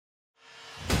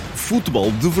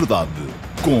Futebol de Verdade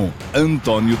com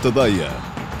António Tadeia.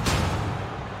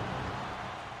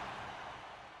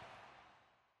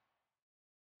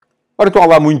 Ora, então,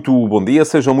 olá, muito bom dia,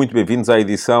 sejam muito bem-vindos à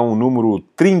edição número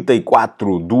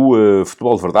 34 do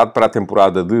Futebol de Verdade para a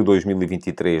temporada de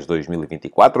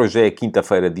 2023-2024. Hoje é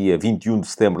quinta-feira, dia 21 de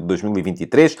setembro de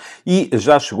 2023 e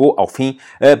já chegou ao fim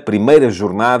a primeira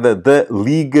jornada da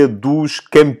Liga dos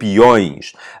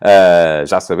Campeões.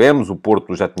 Já sabemos, o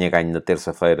Porto já tinha ganho na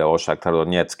terça-feira ao Shakhtar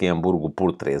Donetsk em Hamburgo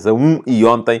por 3-1 e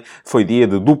ontem foi dia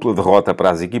de dupla derrota para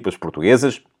as equipas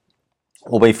portuguesas.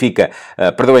 O Benfica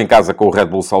perdeu em casa com o Red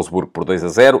Bull Salzburgo por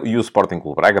 2-0 e o Sporting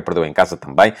Clube Braga perdeu em casa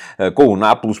também com o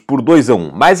Nápoles por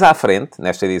 2-1. Mais à frente,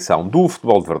 nesta edição do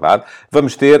Futebol de Verdade,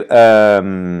 vamos ter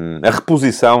a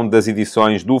reposição das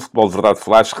edições do Futebol de Verdade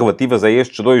Flash relativas a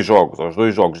estes dois jogos, aos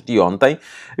dois jogos de ontem,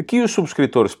 que os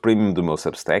subscritores premium do meu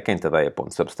Substack, em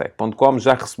tadeia.substack.com,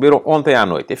 já receberam ontem à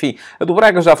noite. Enfim, a do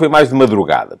Braga já foi mais de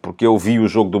madrugada, porque eu vi o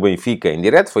jogo do Benfica em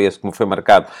direto, foi esse que me foi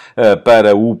marcado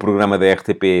para o programa da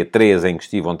RTP3 em que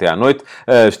estive ontem à noite.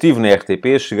 Estive na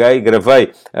RTP, cheguei,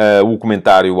 gravei o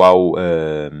comentário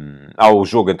ao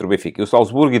jogo entre o Benfica e o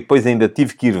Salzburgo e depois ainda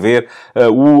tive que ir ver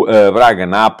o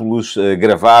Braga-Nápoles,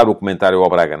 gravar o comentário ao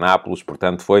Braga-Nápoles,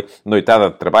 portanto foi noitada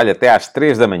de trabalho até às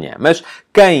 3 da manhã. Mas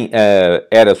quem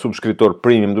era subscritor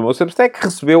premium do meu Substack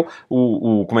recebeu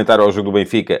o comentário ao jogo do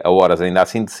Benfica a horas ainda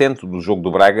assim decente, do jogo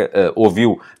do Braga,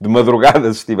 ouviu de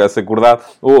madrugada se estivesse acordado,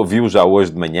 ou ouviu já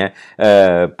hoje de manhã,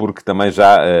 porque também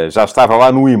já estava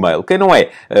lá no e-mail. Quem não é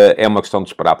uma questão de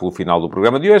esperar pelo final do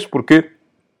programa de hoje, porque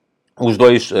os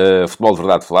dois Futebol de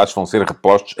Verdade Flash vão ser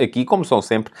repostos aqui, como são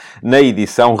sempre, na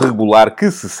edição regular que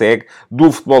se segue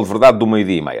do Futebol de Verdade do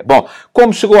meio-dia e meia. Bom,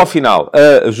 como chegou ao final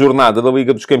a jornada da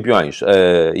Liga dos Campeões,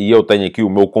 e eu tenho aqui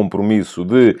o meu compromisso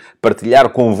de partilhar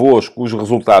convosco os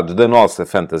resultados da nossa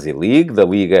Fantasy League, da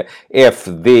Liga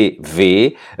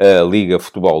FDV, Liga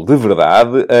Futebol de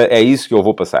Verdade, é isso que eu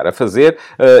vou passar a fazer,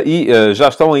 e já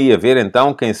estão aí a ver,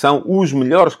 então, quem são os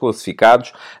melhores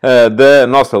classificados da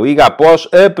nossa Liga após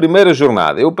a primeira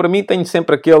jornada. Eu, para mim, tenho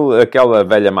sempre aquela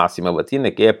velha máxima latina,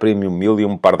 que é Premium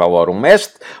Milium Pardalorum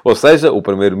Est, ou seja, o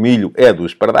primeiro milho é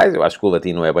dos pardais. Eu acho que o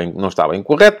latino não está bem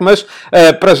correto, mas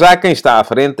para já quem está à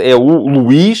frente é o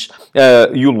Luís,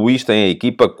 e o Luís tem a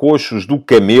equipa Coxos do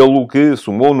Camelo, que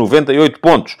somou 98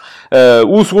 pontos.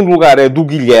 O segundo lugar é do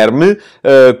Guilherme,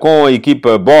 com a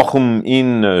equipa Bochum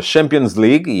in Champions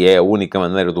League, e é a única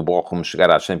maneira do Bochum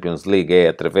chegar à Champions League é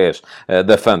através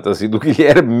da Fantasy do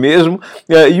Guilherme mesmo,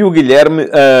 e o Guilherme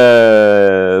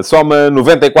soma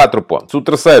 94 pontos. O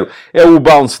terceiro é o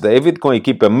Bounce David, com a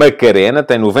equipa Macarena,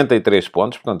 tem 93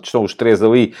 pontos, portanto estão os três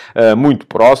ali muito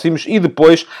próximos, e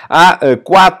depois há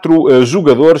 4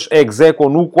 jogadores ex-aequo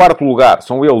no quarto lugar.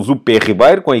 São eles o P.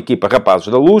 Ribeiro, com a equipa Rapazes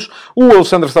da Luz, o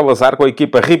Alexandre Salazar, com a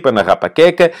equipa Ripa na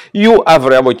Rapaqueca, e o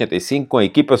Avrel 85, com a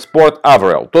equipa Sport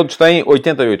Avrel. Todos têm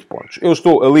 88 pontos. Eu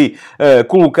estou ali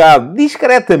colocado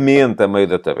discretamente a meio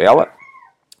da tabela.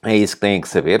 É isso que têm que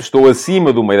saber. Estou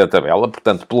acima do meio da tabela,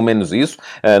 portanto, pelo menos isso.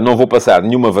 Não vou passar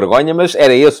nenhuma vergonha, mas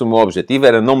era esse o meu objetivo,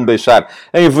 era não me deixar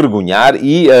envergonhar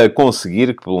e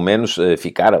conseguir que, pelo menos,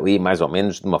 ficar ali, mais ou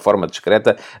menos, de uma forma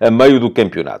discreta, a meio do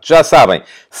campeonato. Já sabem,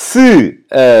 se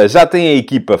já têm a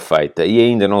equipa feita e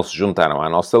ainda não se juntaram à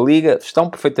nossa liga, estão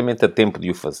perfeitamente a tempo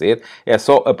de o fazer. É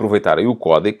só aproveitarem o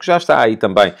código, que já está aí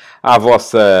também à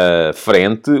vossa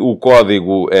frente. O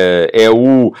código é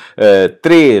o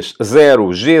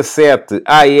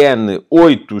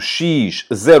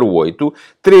 30G7AN8X08,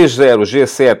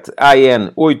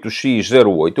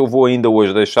 30G7AN8X08. Eu vou ainda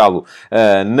hoje deixá-lo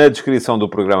na descrição do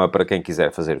programa para quem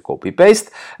quiser fazer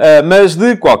copy-paste, mas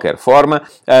de qualquer forma,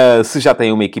 se já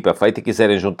têm uma equipa feita e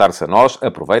quiserem juntar-se a nós,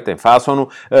 aproveitem, façam-no.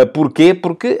 Porquê?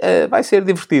 Porque vai ser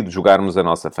divertido jogarmos a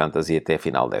nossa fantasy até a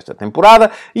final desta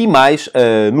temporada e mais,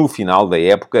 no final da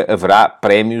época, haverá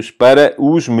prémios para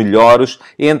os melhores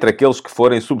entre aqueles que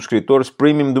forem subscritores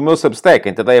premium do meu Substack,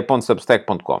 em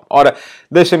tadeia.substack.com. Ora,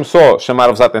 deixem-me só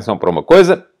chamar-vos a atenção para uma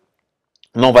coisa.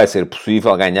 Não vai ser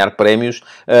possível ganhar prémios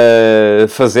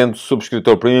fazendo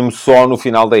subscritor premium só no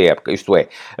final da época. Isto é,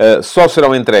 só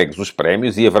serão entregues os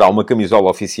prémios e haverá uma camisola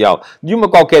oficial de uma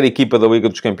qualquer equipa da Liga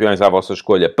dos Campeões à vossa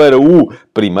escolha para o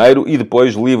primeiro e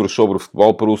depois livros sobre o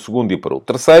futebol para o segundo e para o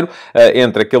terceiro,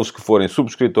 entre aqueles que forem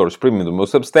subscritores premium do meu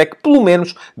Substack, pelo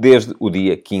menos desde o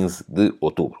dia 15 de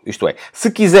outubro. Isto é, se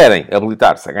quiserem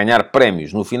habilitar-se a ganhar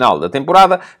prémios no final da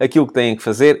temporada, aquilo que têm que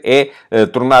fazer é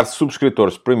tornar-se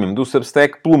subscritores premium do Substack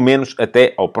Substack, pelo menos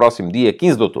até ao próximo dia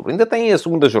 15 de outubro. Ainda têm a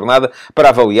segunda jornada para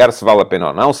avaliar se vale a pena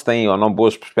ou não, se têm ou não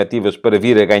boas perspectivas para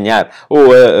vir a ganhar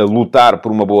ou a lutar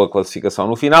por uma boa classificação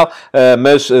no final,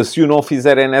 mas se o não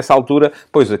fizerem nessa altura,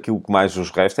 pois aquilo que mais os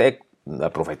resta é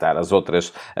aproveitar as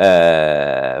outras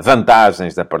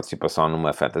vantagens da participação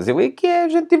numa Fantasy League, que é a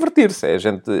gente divertir-se, é a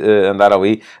gente andar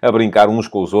ali a brincar uns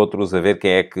com os outros, a ver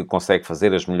quem é que consegue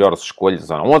fazer as melhores escolhas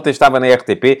ou não. Ontem estava na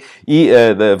RTP e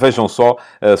vejam só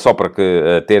para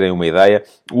que terem uma ideia,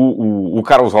 o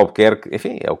Carlos Albuquerque,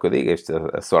 enfim, é o que eu digo,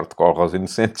 a sorte corre aos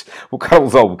inocentes, o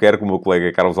Carlos Albuquerque, o meu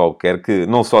colega Carlos Albuquerque,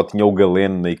 não só tinha o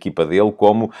Galeno na equipa dele,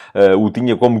 como o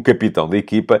tinha como capitão da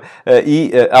equipa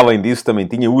e, além disso, também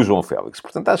tinha o João Félix.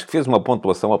 Portanto, acho que fez uma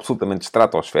pontuação absolutamente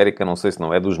estratosférica, não sei se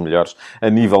não é dos melhores a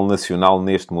nível nacional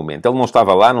neste momento. Ele não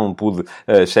estava lá, não pude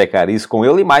checar isso com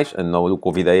ele e mais, não o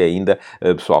convidei ainda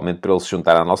pessoalmente para ele se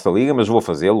juntar à nossa liga, mas vou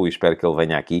fazê-lo e espero que ele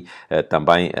venha aqui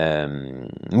também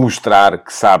mostrar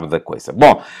que sabe da coisa.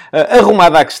 Bom,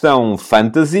 arrumada a questão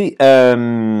fantasy,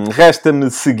 resta-me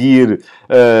seguir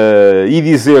e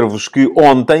dizer-vos que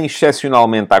ontem,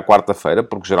 excepcionalmente à quarta-feira,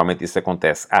 porque geralmente isso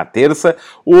acontece à terça,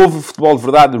 houve Futebol de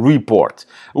Verdade Report.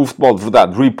 O Futebol de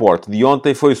Verdade Report de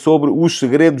ontem foi sobre os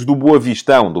segredos do Boa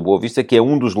Vistão, do Boa Vista, que é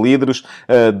um dos líderes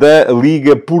da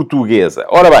Liga Portuguesa.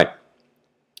 Ora bem,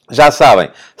 já sabem,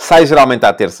 sai geralmente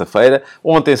à terça-feira.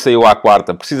 Ontem saiu à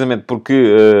quarta, precisamente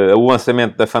porque o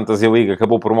lançamento da Fantasy League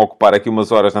acabou por me ocupar aqui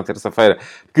umas horas na terça-feira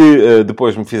que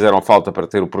depois me fizeram falta para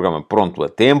ter o programa pronto a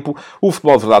tempo. O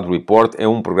Futebol de Verdade Report é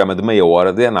um programa de meia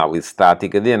hora de análise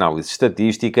tática, de análise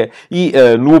estatística e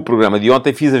no programa de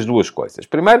ontem fiz as duas coisas.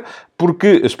 Primeiro,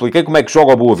 porque expliquei como é que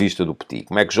joga o Boa Vista do Petit.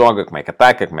 Como é que joga, como é que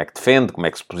ataca, como é que defende, como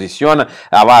é que se posiciona.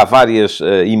 Há lá várias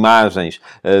imagens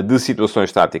de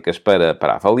situações táticas para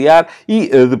avaliar. E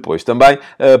depois também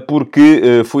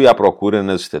porque fui à procura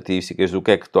nas estatísticas do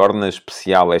que é que torna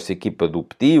especial esta equipa do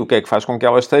Petit, o que é que faz com que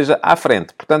ela esteja à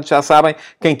frente. Portanto, já sabem,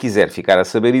 quem quiser ficar a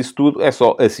saber isso tudo, é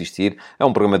só assistir a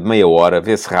um programa de meia hora,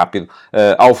 vê-se rápido,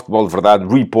 ao Futebol de Verdade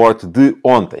Report de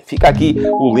ontem. Fica aqui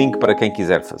o link para quem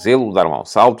quiser fazê-lo, dar um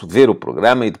salto, ver o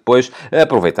programa e depois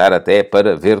aproveitar até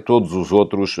para ver todos os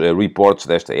outros reports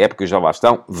desta época, e já lá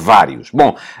estão vários.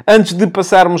 Bom, antes de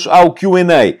passarmos ao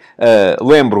Q&A,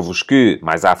 lembro-vos que,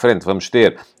 mais à frente, vamos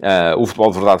ter o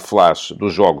Futebol de Verdade Flash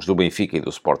dos jogos do Benfica e do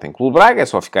Sporting Clube Braga. É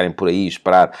só ficarem por aí e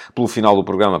esperar pelo final do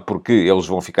programa, porque eles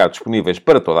vão ficar disponíveis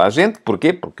para toda a gente.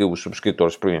 Porquê? Porque os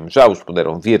subscritores premium já os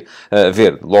puderam ver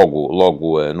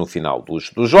logo no final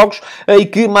dos jogos. E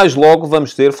que, mais logo,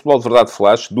 vamos ter Futebol de Verdade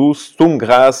Flash do Sturm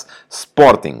Graz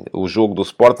Sporting, o jogo do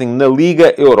Sporting na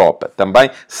Liga Europa. Também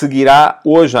seguirá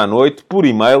hoje à noite, por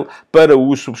e-mail, para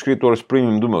os subscritores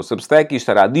premium do meu Substack e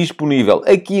estará disponível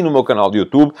aqui no meu canal de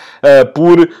YouTube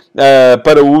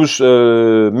para os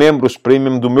membros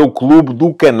premium do meu clube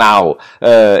do canal.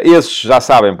 Esses já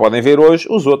sabem, podem ver hoje.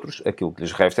 Os outros, aquilo que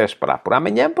lhes resta é esperar por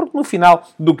amanhã, porque no final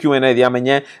do Q&A de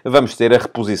amanhã vamos ter a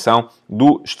reposição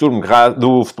do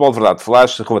Futebol de Verdade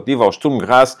Flash relativo ao Sturm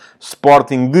Graz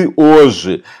Sporting de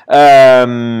hoje.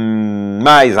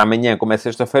 Mas amanhã, como é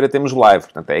sexta-feira, temos live.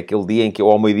 Portanto, é aquele dia em que eu,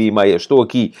 ao 12h30, estou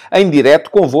aqui em direto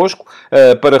convosco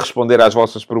para responder às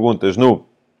vossas perguntas no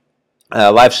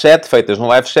live chat, feitas no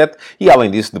live chat, e além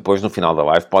disso, depois no final da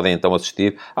live, podem então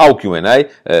assistir ao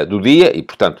Q&A do dia, e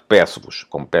portanto peço-vos,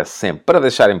 como peço sempre, para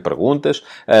deixarem perguntas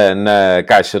na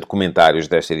caixa de comentários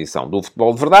desta edição do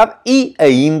Futebol de Verdade, e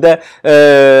ainda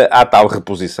à tal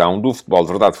reposição do Futebol de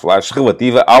Verdade Flash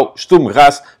relativa ao Sturm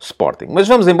Graz Sporting. Mas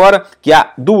vamos embora, que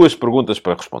há duas perguntas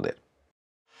para responder.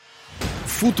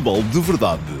 Futebol de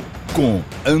Verdade, com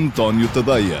António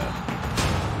Tadeia.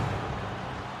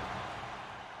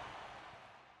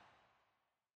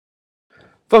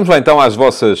 Vamos lá então às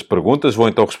vossas perguntas. Vou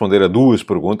então responder a duas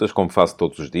perguntas, como faço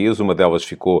todos os dias. Uma delas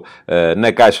ficou na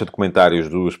caixa de comentários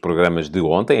dos programas de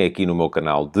ontem, aqui no meu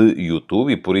canal de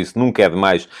YouTube, e por isso nunca é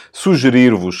demais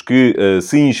sugerir-vos que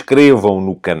se inscrevam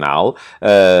no canal.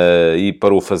 E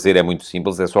para o fazer é muito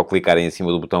simples, é só clicarem em cima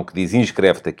do botão que diz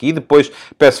inscreve-te aqui. Depois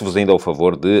peço-vos ainda o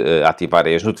favor de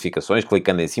ativarem as notificações,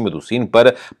 clicando em cima do sino,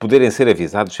 para poderem ser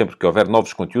avisados sempre que houver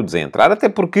novos conteúdos a entrar. Até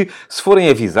porque, se forem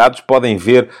avisados, podem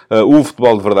ver o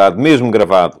Futebol de Verdade, mesmo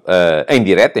gravado em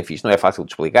direto. Enfim, isto não é fácil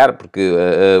de explicar, porque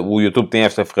o YouTube tem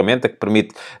esta ferramenta que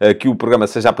permite que o programa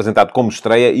seja apresentado como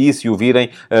estreia, e se o virem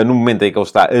no momento em que ele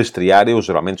está a estrear, eu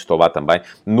geralmente estou lá também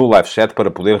no live chat para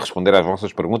poder responder às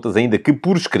vossas perguntas, ainda que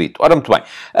por escrito. Ora, muito bem.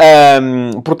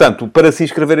 Portanto, para se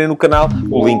inscreverem no canal,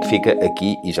 o link fica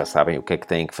aqui e já sabem o que é que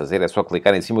têm que fazer. É só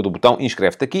clicar em cima do botão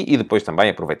inscreve-te aqui e depois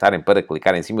também aproveitarem para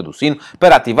clicar em cima do sino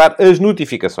para ativar as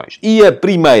notificações. E a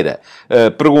primeira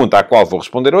pergunta à qual vou responder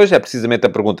responder hoje é precisamente a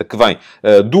pergunta que vem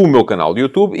do meu canal de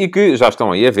YouTube e que já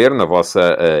estão aí a ver na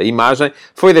vossa imagem.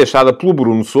 Foi deixada pelo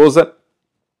Bruno Sousa.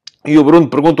 E o Bruno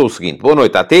pergunta o seguinte: boa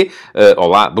noite, AT.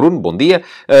 Olá, Bruno, bom dia.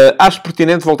 Acho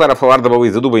pertinente voltar a falar da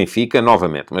baliza do Benfica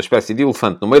novamente. Uma espécie de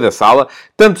elefante no meio da sala.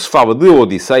 Tanto se fala de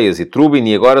Odisseias e Trubin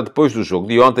e agora, depois do jogo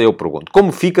de ontem, eu pergunto: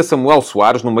 como fica Samuel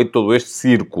Soares no meio de todo este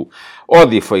circo?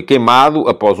 Odi foi queimado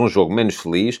após um jogo menos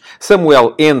feliz.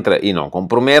 Samuel entra e não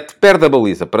compromete. Perde a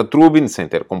baliza para Trubin, sem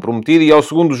ter comprometido. E ao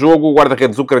segundo jogo, o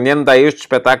guarda-redes ucraniano dá este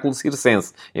espetáculo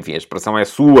circense. Enfim, a expressão é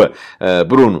sua,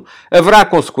 Bruno. Haverá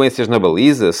consequências na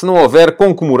baliza? Se não houver,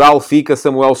 com que moral fica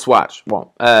Samuel Soares?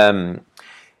 Bom,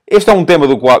 este é um tema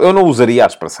do qual eu não usaria a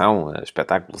expressão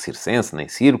espetáculo circense, nem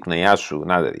circo, nem acho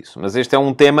nada disso. Mas este é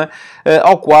um tema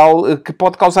ao qual que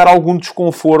pode causar algum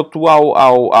desconforto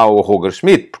ao Roger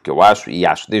Schmidt, porque eu acho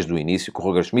desde o início, que o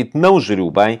Roger Schmidt não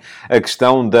geriu bem a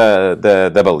questão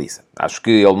da baliza. Acho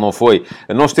que ele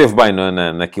não esteve bem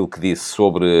naquilo que disse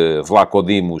sobre Vlaco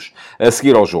Dimos a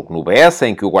seguir ao jogo no BS,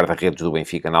 em que o guarda-redes do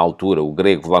Benfica, na altura, o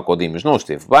grego Vlaco Dimos, não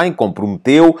esteve bem,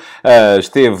 comprometeu,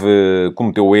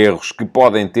 cometeu erros que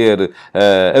podem ter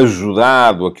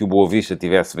ajudado a que o Boa Vista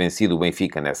tivesse vencido o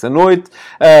Benfica nessa noite,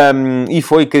 e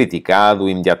foi criticado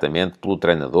imediatamente pelo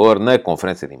treinador na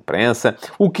conferência de imprensa,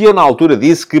 o que eu na altura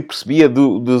disse que percebia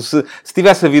se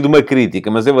tivesse havido uma crítica,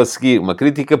 mas eu a seguir, uma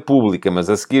crítica pública, mas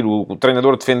a seguir o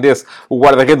treinador defendesse o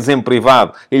guarda-redes em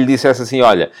privado e lhe dissesse assim: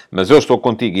 olha, mas eu estou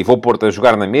contigo e vou pôr-te a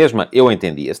jogar na mesma, eu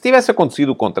entendia. Se tivesse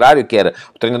acontecido o contrário, que era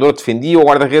o treinador defendia o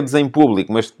guarda-redes em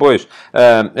público, mas depois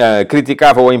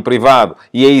criticava-o em privado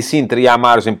e aí sim teria a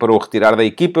margem para o retirar da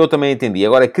equipa, eu também entendia.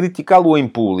 Agora, criticá-lo em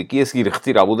público e a seguir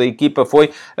retirá-lo da equipa foi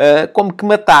como que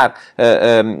matar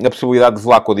a possibilidade de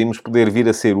Vlaco Dimos poder vir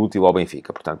a ser útil ao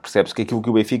Benfica. Portanto, percebe-se que aquilo que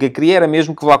o Benfica queria era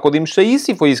mesmo que Vlaco Dimos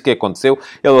saísse e foi isso que aconteceu.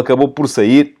 Ele acabou por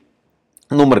sair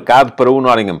no mercado para o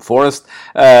Nottingham Forest,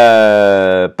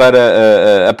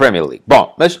 para a Premier League.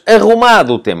 Bom, mas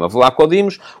arrumado o tema Vlaco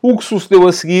Dimos, o que sucedeu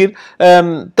a seguir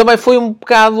também foi um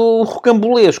bocado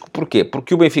rocambolesco. Porquê?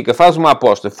 Porque o Benfica faz uma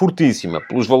aposta fortíssima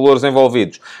pelos valores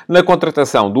envolvidos na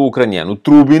contratação do ucraniano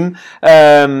Trubin,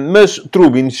 mas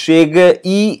Trubin chega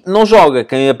e não joga.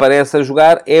 Quem aparece a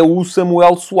jogar é o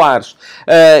Samuel Soares.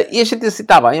 E a gente disse,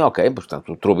 está bem, ok,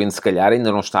 portanto o Trubin se calhar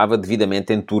ainda não estava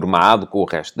devidamente enturmado com o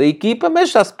resto da equipa, mas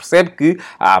já se percebe que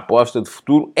a aposta de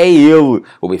futuro é ele.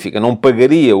 O Benfica não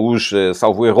pagaria os,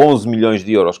 salvo erro, 11 milhões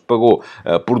de euros que pagou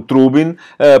por Trubin,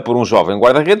 por um jovem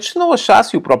guarda-redes, se não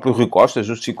achasse, e o próprio Rui Costa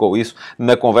justificou isso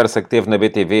na conversa que teve na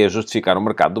BTV a justificar o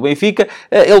mercado do Benfica.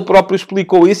 Ele próprio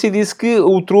explicou isso e disse que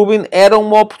o Trubin era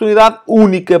uma oportunidade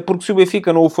única, porque se o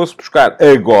Benfica não o fosse buscar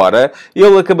agora,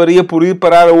 ele acabaria por ir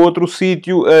parar a outro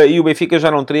sítio e o Benfica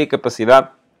já não teria capacidade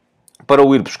para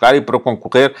o ir buscar e para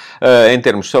concorrer em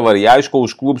termos salariais com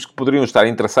os clubes que poderiam estar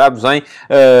interessados em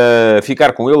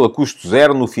ficar com ele a custo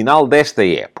zero no final desta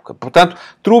época. Portanto,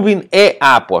 Trubin é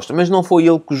a aposta, mas não foi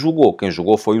ele que jogou. Quem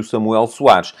jogou foi o Samuel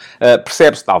Soares.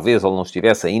 Percebe-se, talvez, ele não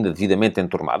estivesse ainda devidamente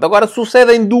enturmado. Agora,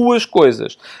 sucedem duas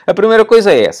coisas. A primeira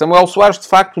coisa é, Samuel Soares, de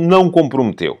facto, não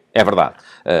comprometeu. É verdade.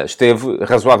 Esteve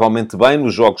razoavelmente bem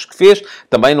nos jogos que fez.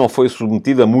 Também não foi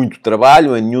submetido a muito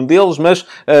trabalho em nenhum deles, mas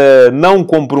não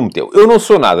comprometeu. Eu não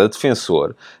sou nada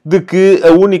defensor de que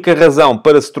a única razão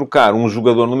para se trocar um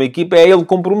jogador numa equipa é ele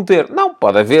comprometer. Não,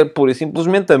 pode haver, pura e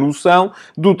simplesmente, a noção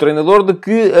do treinador de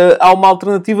que há uma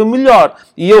alternativa melhor.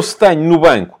 E eu, se tenho no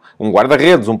banco um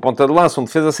guarda-redes, um ponta de lança, um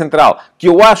defesa central, que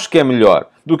eu acho que é melhor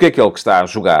do que aquele que está a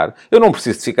jogar, eu não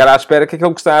preciso de ficar à espera que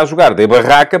aquele que está a jogar dê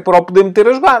barraca para o poder meter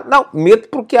a jogar. Não, meto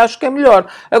porque acho que é melhor.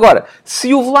 Agora,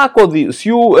 se o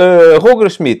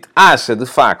Roger Schmidt acha, de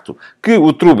facto, que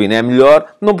o Trubin é melhor,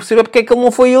 não percebo porque é que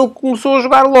não foi ele que começou a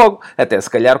jogar logo. Até, se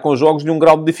calhar, com jogos de um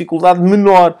grau de dificuldade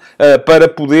menor, para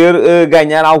poder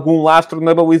ganhar algum lastro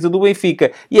na baliza do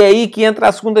Benfica. E é aí que entra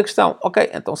a segunda questão. Ok,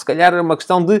 então, se calhar, é uma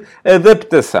questão de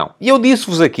adaptação. E eu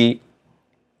disse-vos aqui,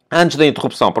 antes da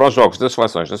interrupção para os jogos das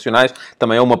seleções nacionais,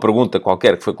 também é uma pergunta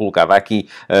qualquer que foi colocada aqui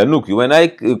no Q&A,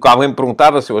 que alguém me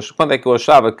perguntava quando é que eu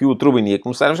achava que o Trubin ia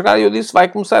começar a jogar, e eu disse, vai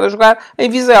começar a jogar em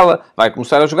Vizela. Vai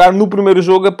começar a jogar no primeiro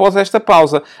jogo após esta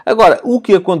pausa. Agora, o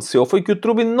que aconteceu foi que o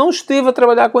Trubin não esteve a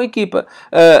trabalhar com a equipa.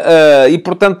 E,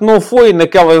 portanto, não foi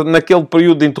naquele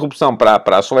período de interrupção para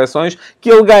as seleções que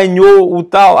ele ganhou o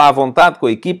tal à vontade com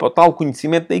a equipa, o tal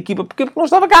conhecimento da equipa. Porquê? Porque não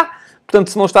estava cá. Portanto,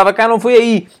 se não estava cá, não foi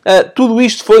aí. Tudo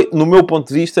isto foi, no meu ponto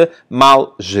de vista,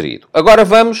 mal gerido. Agora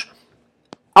vamos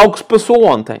ao que se passou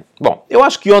ontem. Bom, eu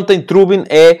acho que ontem Trubin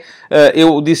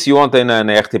eu disse ontem na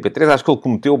RTP3, acho que ele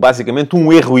cometeu basicamente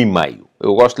um erro e meio.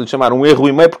 Eu gosto de lhe chamar um erro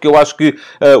e meio, porque eu acho que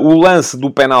o lance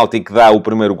do penalti que dá o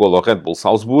primeiro golo ao Red Bull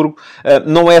Salzburgo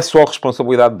não é só a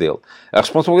responsabilidade dele. A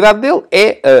responsabilidade dele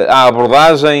é a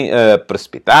abordagem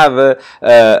precipitada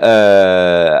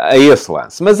a esse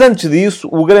lance. Mas antes disso,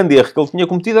 o grande erro que ele tinha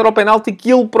cometido era o penalti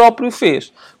que ele próprio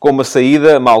fez, com uma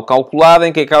saída mal calculada,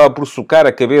 em que acaba por socar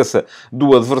a cabeça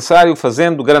do adversário,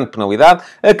 fazendo grande penalidade.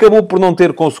 Acabou por não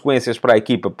ter consequências para a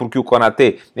equipa, porque o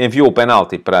Konaté enviou o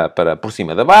penalti por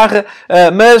cima da barra,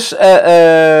 mas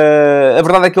a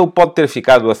verdade é que ele pode ter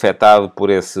ficado afetado por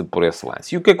esse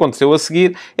lance. E o que aconteceu a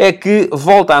seguir é que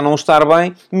volta a não estar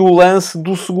bem no lance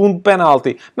do segundo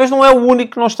penalti. Mas não é o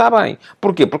único que não está bem.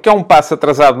 Porquê? Porque é um passe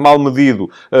atrasado mal medido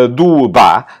do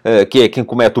Bá, que é quem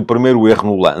comete o primeiro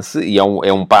erro no lance, e é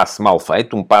um passe mal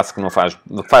feito, um passe que não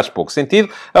faz pouco sentido.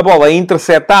 A bola é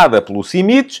interceptada pelo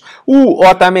Simic, o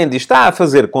Otamendi está a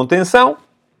fazer contenção,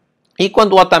 e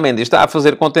quando o Otamendi está a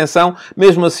fazer contenção,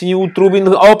 mesmo assim o Trubin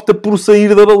opta por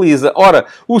sair da baliza. Ora,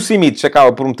 o Simic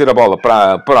acaba por meter a bola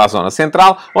para a zona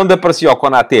central, onde aparecia o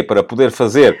Konaté para poder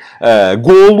fazer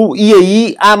golo, e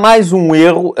aí há mais um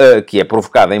erro, que é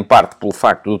provocado em parte pelo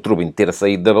facto do Trubin ter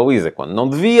saído da baliza quando não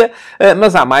devia,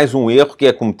 mas há mais um erro que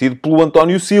é cometido pelo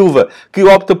António Silva, que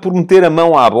opta por meter a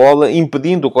mão à bola,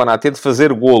 impedindo o Konaté de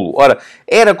fazer golo. Ora,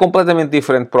 era completamente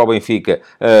diferente para o Benfica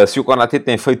se o Konaté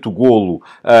tem feito golo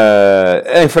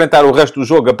a enfrentar o resto do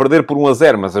jogo a perder por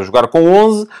 1-0, mas a jogar com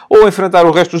 11, ou a enfrentar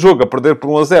o resto do jogo a perder por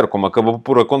 1-0, como acabou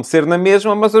por acontecer na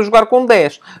mesma, mas a jogar com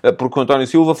 10, porque o António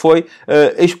Silva foi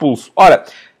expulso. Ora,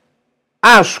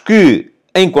 acho que,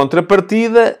 em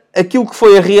contrapartida, aquilo que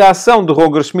foi a reação de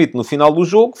Roger Schmidt no final do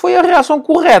jogo foi a reação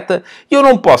correta. E eu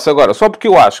não posso agora, só porque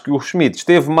eu acho que o Schmidt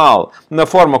esteve mal na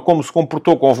forma como se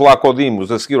comportou com o Vlaco Dimos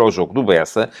a seguir ao jogo do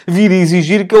Bessa, vir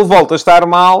exigir que ele volte a estar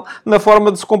mal na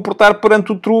forma de se comportar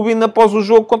perante o Trubin após o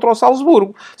jogo contra o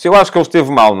Salzburgo. Se eu acho que ele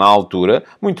esteve mal na altura,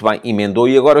 muito bem, emendou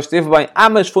e agora esteve bem.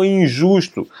 Mas foi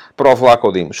injusto para o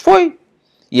Vlaco Dimos. Foi.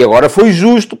 E agora foi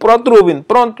justo para o Trubin.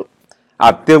 Pronto.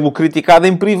 Há de tê-lo criticado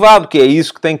em privado, que é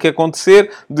isso que tem que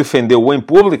acontecer. Defendeu-o em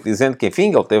público, dizendo que,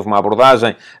 enfim, ele teve uma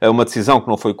abordagem, uma decisão que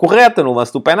não foi correta no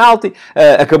lance do penalti.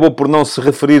 Acabou por não se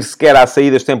referir sequer à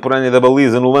saída extemporânea da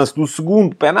baliza no lance do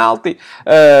segundo penalti.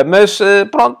 Mas,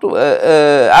 pronto,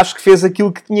 acho que fez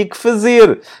aquilo que tinha que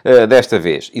fazer desta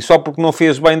vez. E só porque não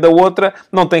fez bem da outra,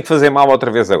 não tem que fazer mal outra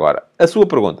vez agora. A sua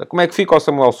pergunta, como é que fica o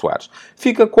Samuel Soares?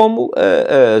 Fica como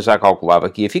já calculava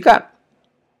que ia ficar.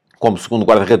 Como segundo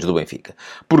guarda-redes do Benfica.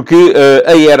 Porque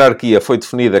a hierarquia foi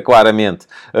definida claramente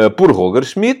por Roger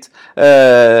Schmidt,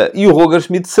 e o Roger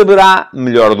Schmidt saberá,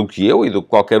 melhor do que eu e do que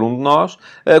qualquer um de nós,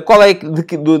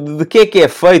 de que é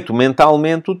feito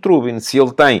mentalmente o Trubin. Se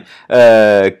ele tem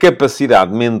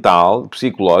capacidade mental,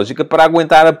 psicológica, para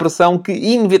aguentar a pressão que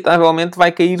inevitavelmente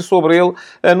vai cair sobre ele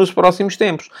nos próximos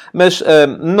tempos. Mas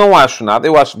não acho nada.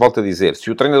 Eu acho, volto a dizer,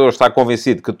 se o treinador está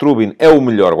convencido que Trubin é o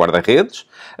melhor guarda-redes,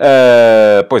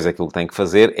 pois aquilo que tem que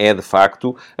fazer é, de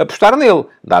facto, apostar nele,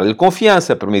 dar-lhe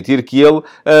confiança, permitir que ele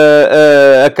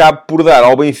acabe por dar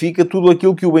ao Benfica tudo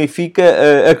aquilo que o Benfica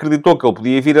acreditou que ele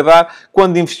podia vir a dar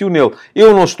quando investiu nele.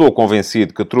 Eu não estou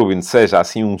convencido que Trubin seja,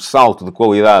 assim, um salto de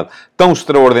qualidade tão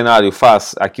extraordinário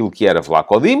face àquilo que era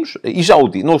Vlaco Dimos, e já o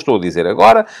disse, não estou a dizer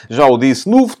agora, já o disse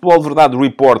no Futebol de Verdade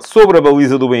Report sobre a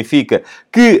baliza do Benfica,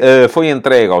 que foi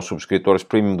entregue aos subscritores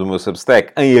premium do meu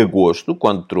Substack em agosto,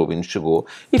 quando Trubin chegou,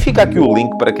 e fica aqui o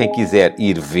link para quem quiser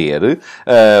ir ver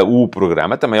o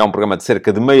programa. Também é um programa de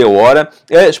cerca de meia hora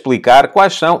a explicar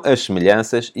quais são as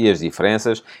semelhanças e as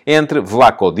diferenças entre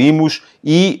Vlaco Dimos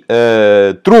e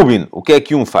Trubin. O que é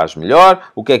que um faz melhor,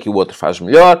 o que é que o outro faz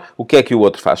melhor, o que é que o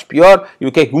outro faz pior e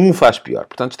o que é que um faz pior.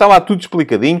 Portanto, está lá tudo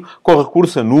explicadinho, com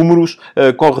recurso a números,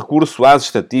 com recurso às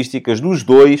estatísticas dos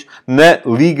dois na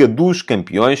Liga dos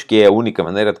Campeões, que é a única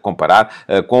maneira de comparar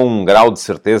com um grau de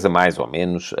certeza mais ou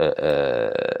menos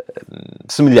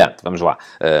semelhante. Vamos lá.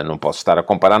 Não posso estar a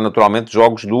comparar, naturalmente,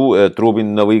 jogos do Trubin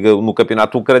na Liga, no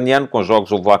campeonato ucraniano com jogos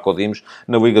do Vlaco Dimos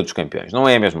na Liga dos Campeões. Não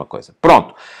é a mesma coisa.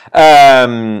 Pronto.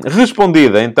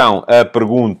 Respondida, então, a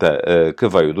pergunta que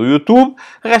veio do YouTube,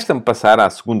 resta-me passar à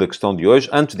segunda questão de hoje,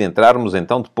 antes de entrarmos,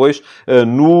 então, depois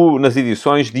nas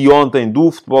edições de ontem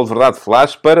do Futebol de Verdade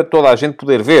Flash, para toda a gente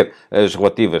poder ver as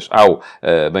relativas ao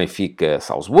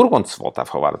Benfica-Salzburgo, onde se volta a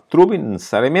falar de Trubin,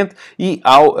 necessariamente, e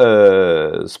ao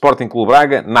Sporting Clube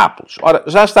Braga-Nápoles. Ora,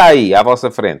 já está aí, à vossa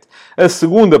frente, a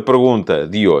segunda pergunta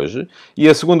de hoje, e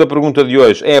a segunda pergunta de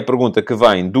hoje é a pergunta que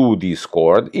vem do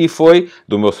Discord, e foi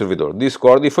do meu servidor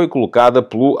Discord, e foi colocada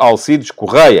pelo Alcides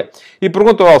Correia. E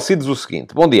pergunta ao Alcides o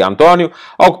seguinte: bom dia, António.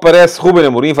 Ao que parece, Ruben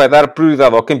Amorim vai dar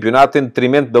prioridade ao campeonato em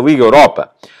detrimento da Liga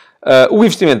Europa. O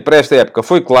investimento para esta época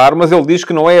foi claro, mas ele diz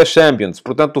que não é a Champions,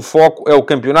 portanto o foco é o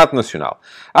Campeonato Nacional.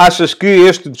 Achas que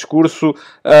este discurso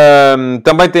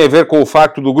também tem a ver com o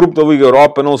facto do grupo da Liga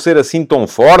Europa não ser assim tão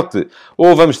forte?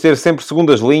 Ou vamos ter sempre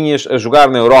segundas linhas a jogar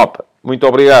na Europa? Muito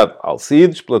obrigado,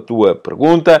 Alcides, pela tua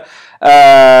pergunta.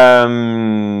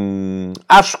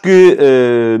 Acho que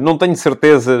não tenho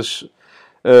certezas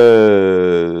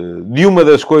de uma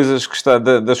das coisas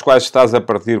das quais estás a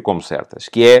partir como certas,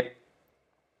 que é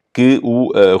que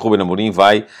o Ruben Amorim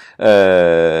vai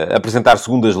apresentar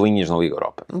segundas linhas na Liga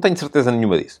Europa. Não tenho certeza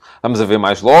nenhuma disso. Vamos a ver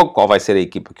mais logo qual vai ser a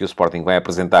equipa que o Sporting vai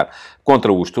apresentar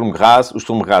contra o Sturm Graz. O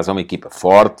Sturm Graz é uma equipa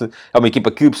forte, é uma equipa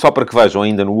que, só para que vejam,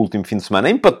 ainda no último fim de semana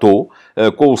empatou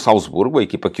com o Salzburgo, a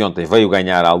equipa que ontem veio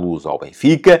ganhar à luz ao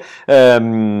Benfica,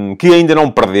 que ainda não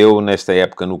perdeu nesta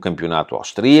época no campeonato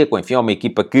austríaco. Enfim, é uma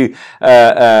equipa que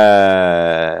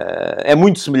é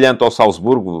muito semelhante ao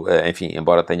Salzburgo, enfim,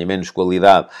 embora tenha menos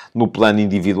qualidade no plano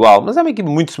individual, mas é uma equipa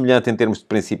muito semelhante em termos de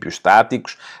princípios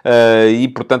táticos e,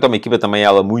 portanto, é uma equipa também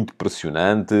ela muito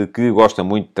pressionante, que gosta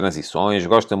muito de transições,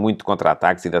 gosta muito de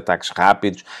contra-ataques e de ataques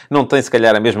rápidos, não tem se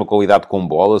calhar a mesma qualidade com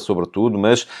bola, sobretudo,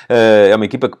 mas é uma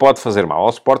equipa que pode fazer mal ao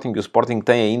Sporting, e o Sporting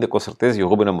tem ainda, com certeza, e o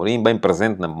Ruben Amorim bem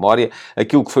presente na memória,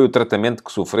 aquilo que foi o tratamento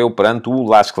que sofreu perante o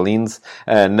Las Linz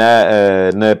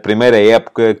na primeira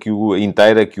época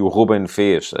inteira que o Ruben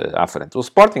fez à frente. O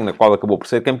Sporting, na qual acabou por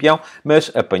ser campeão,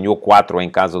 mas apanhou 4 em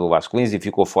casa do Las Linz e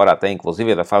ficou fora até,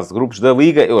 inclusive, da fase de grupos da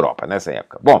Liga Europa, nessa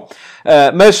época. Bom,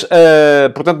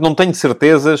 portanto, não tenho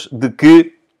certezas de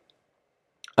que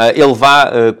ele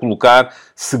vá colocar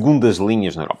segundas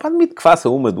linhas na Europa. Admito que faça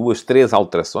 1, 2, 3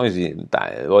 alterações e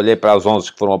olhei para os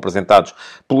 11 que foram apresentados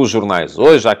pelos jornais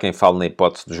hoje. Há quem fale na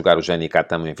hipótese de jogar o Jenny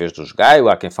Catamo em vez do Gaio,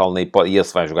 há quem fale na hipótese, e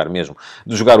esse vai jogar mesmo,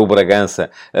 de jogar o Bragança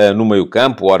no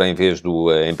meio-campo, ora em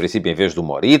princípio em vez do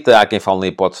Morita. Há quem fale na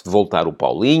hipótese de voltar o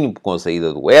Paulinho com a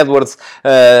saída do Edwards.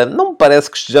 Não me parece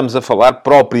que estejamos a falar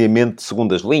propriamente de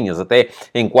segundas linhas. Até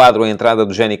enquadro a entrada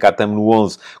do Jenny Catamo no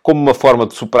 11 como uma forma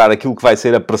de superar aquilo que vai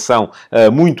ser a pressão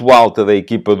muito alta da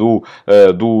equipa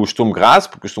do Sturm Graz,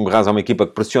 porque o Sturm Graz é uma equipa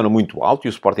que pressiona muito alto e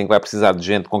o Sporting vai precisar de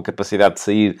gente com capacidade de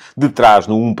sair de trás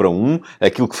no 1 para 1,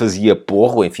 aquilo que fazia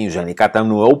Porro. Enfim, o Jenny Catamo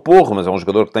não é o Porro, mas é um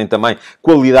jogador que tem também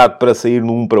qualidade para sair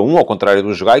no 1 para 1, ao contrário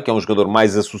do Jogai, que é um jogador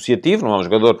mais associativo, não é um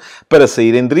jogador para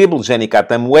sair em drible. Jenny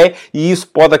Catamo e isso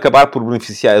pode acabar por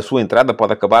beneficiar a sua entrada,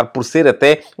 pode acabar por ser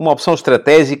até uma opção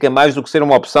estratégica, mais do que ser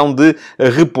uma opção de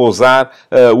repousar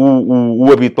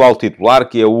o habitual titular,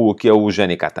 que é o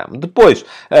Jenny Catamo. Depois,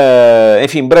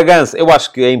 enfim, Bragança, eu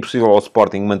acho que é impossível ao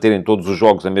Sporting manter em todos os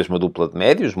jogos a mesma dupla de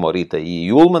médios, Morita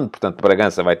e Ullmann, portanto,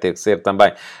 Bragança vai ter que ser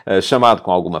também chamado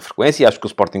com alguma frequência, e acho que o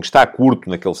Sporting está curto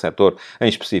naquele setor em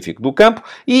específico do campo,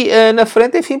 e na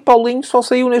frente, enfim, Paulinho só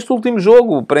saiu neste último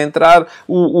jogo para entrar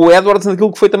o Edwards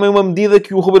naquilo que foi também uma medida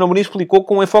que o Ruben Amorim explicou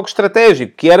com um enfoque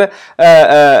estratégico, que era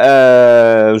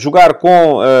jogar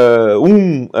com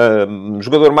um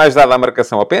jogador mais dado à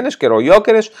marcação apenas, que era o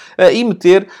Gyökeres, e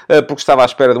meter, porque estava à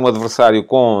espera de um adversário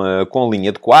com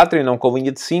linha de 4 e não com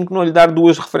linha de 5, não lhe dar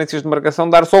 2 referências de marcação,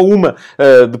 dar só uma,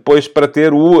 depois para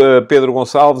ter o Pedro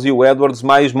Gonçalves e o Edwards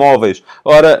mais móveis.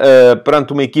 Ora,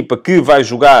 perante uma equipa que vai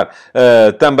jogar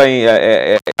também,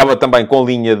 acaba também com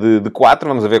linha de 4,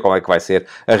 vamos ver qual é que vai ser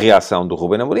a reação do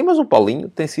Ruben Amorim, mas o Paulinho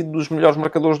tem sido dos melhores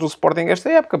marcadores do Sporting esta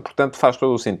época, portanto faz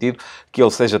todo o sentido que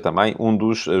ele seja também um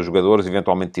dos jogadores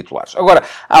eventualmente titulares. Agora,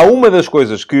 há uma das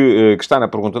coisas que está na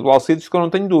pergunta do Alcides que eu não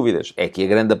tenho dúvidas, é que a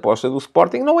grande aposta do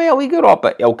Sporting não é a Liga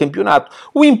Europa, é o campeonato.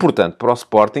 O importante para o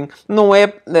Sporting não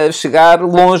é chegar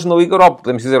longe na Liga Europa.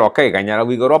 Podemos dizer, ok, ganhar a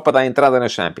Liga Europa dá entrada na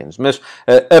Champions, mas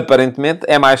aparentemente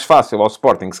é mais fácil ao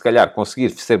Sporting, se calhar, conseguir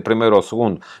ser primeiro ou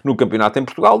segundo no campeonato em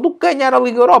Portugal do que ganhar a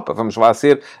Liga Europa. Vamos lá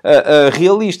ser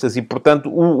realistas e,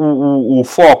 portanto, o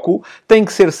foco tem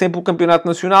que ser sempre o campeonato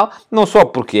nacional, não só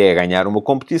porque é ganhar uma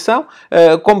competição,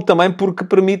 como também porque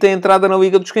permite a entrada na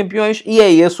Liga dos Campeões, e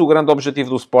é esse o grande objetivo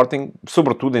do Sporting,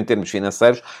 sobretudo em termos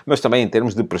financeiros, mas também em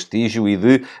termos de prestígio e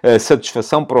de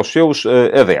satisfação para os seus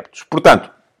adeptos. Portanto,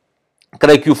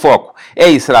 creio que o foco é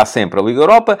e será sempre a Liga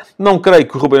Europa. Não creio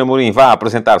que o Ruben Amorim vá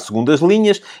apresentar segundas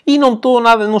linhas e não estou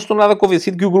nada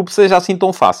convencido que o grupo seja assim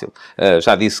tão fácil.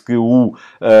 Já disse que o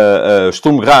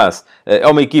Sturm Graz é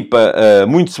uma equipa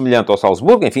muito semelhante ao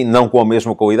Salzburgo, enfim, não com a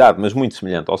mesma qualidade, mas muito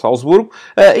semelhante ao Salzburgo.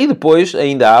 E depois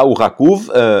ainda há o Raków,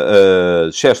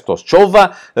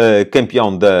 Częstochowa,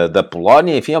 campeão da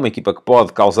Polónia. Enfim, é uma equipa que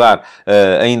pode causar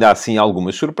ainda assim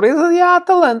algumas surpresas. E há a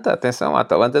Atalanta, atenção, a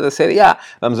Atalanta da Série A.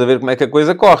 Vamos a ver como é que a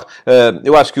coisa corre.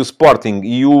 Eu acho que o Sporting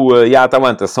e a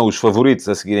Atalanta são os favoritos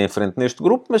a seguir em frente neste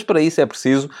grupo, mas para isso é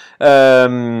preciso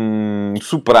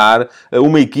superar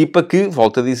uma equipa que,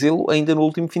 volto a dizê-lo, ainda no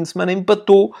último fim de semana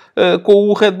empatou com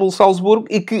o Red Bull Salzburgo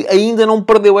e que ainda não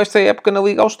perdeu esta época na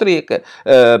Liga Austríaca.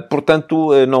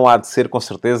 Portanto, não há de ser com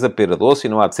certeza pera doce e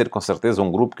não há de ser com certeza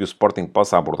um grupo que o Sporting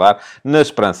possa abordar na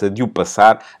esperança de o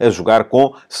passar a jogar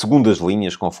com segundas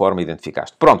linhas, conforme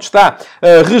identificaste. Pronto, está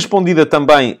respondida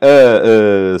também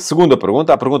a segunda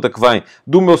pergunta, a pergunta que vem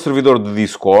do meu servidor de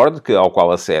Discord, ao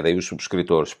qual acedem os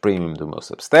subscritores premium do meu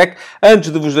Substack.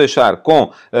 Antes de vos deixar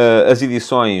com as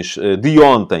edições de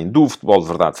ontem do Futebol de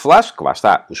Verdade Flash, que lá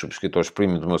está, os subscritores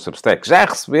premium do meu Substack já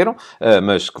receberam,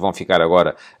 mas que vão ficar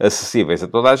agora acessíveis a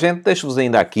toda a gente, deixo-vos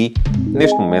ainda aqui,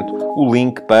 neste momento, o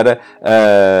link para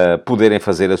poderem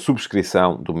fazer a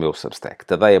subscrição do meu Substack,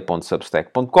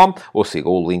 tadeia.substack.com, ou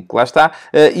sigam o link que lá está,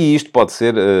 e isto pode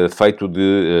ser feito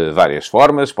de várias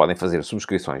formas. Podem fazer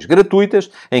subscrições gratuitas,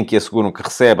 em que asseguram que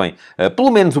recebem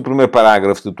pelo menos o primeiro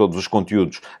parágrafo de todos os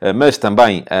conteúdos, mas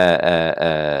também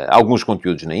alguns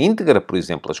conteúdos na íntegra, por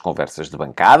exemplo, as conversas de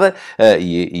bancada,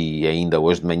 e ainda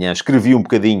hoje de manhã escrevi um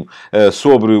bocadinho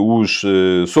sobre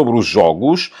os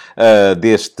jogos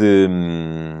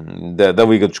da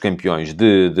Liga dos Campeões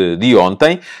de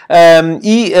ontem,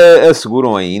 e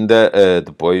asseguram ainda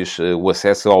depois o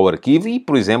acesso ao arquivo e,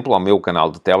 por exemplo, ao meu canal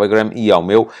de Telegram e ao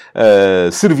meu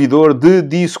servidor de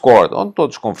Discord, onde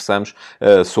todos conversamos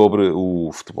sobre o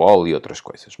futebol e outras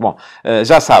coisas. Bom,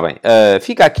 já sabem,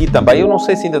 fica aqui também, eu não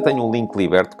sei se ainda tenho um link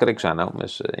liberto, creio que já não,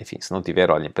 mas enfim, se não tiver,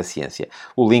 olhem, paciência,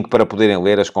 o link para poderem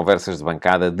ler as conversas de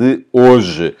bancada de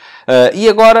hoje. E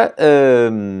agora,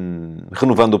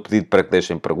 renovando o pedido para que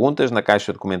deixem perguntas na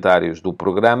caixa de comentários do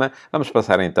programa, vamos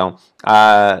passar então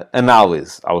à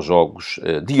análise aos jogos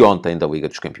de ontem da Liga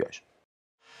dos Campeões.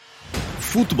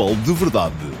 Futebol de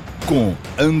Verdade com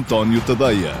António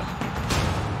Tadeia.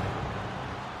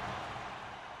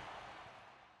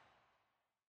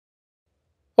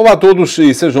 Olá a todos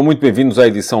e sejam muito bem-vindos à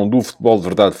edição do Futebol de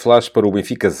Verdade Flash para o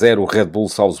Benfica 0, Red Bull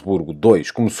Salzburgo 2.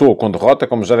 Começou com derrota,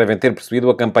 como já devem ter percebido,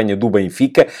 a campanha do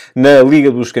Benfica na Liga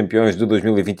dos Campeões de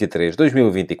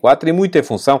 2023-2024 e muito em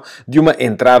função de uma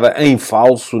entrada em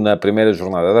falso na primeira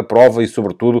jornada da prova e,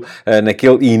 sobretudo,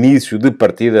 naquele início de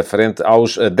partida frente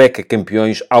aos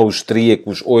decacampeões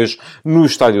austríacos hoje no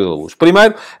Estádio da Luz.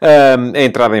 Primeiro, a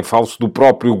entrada em falso do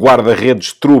próprio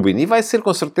guarda-redes Trubin e vai ser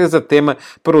com certeza tema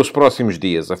para os próximos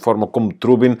dias. A forma como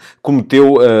Trubin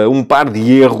cometeu um par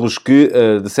de erros que,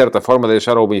 de certa forma,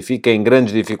 deixaram o Benfica em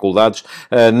grandes dificuldades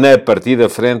na partida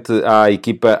frente à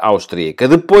equipa austríaca.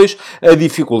 Depois, a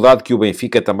dificuldade que o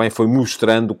Benfica também foi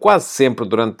mostrando quase sempre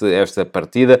durante esta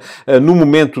partida, no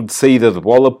momento de saída de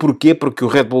bola. Porquê? Porque o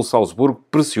Red Bull Salzburgo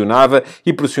pressionava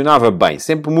e pressionava bem,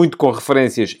 sempre muito com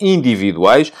referências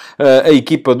individuais. A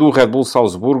equipa do Red Bull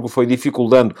Salzburgo foi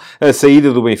dificultando a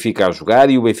saída do Benfica a jogar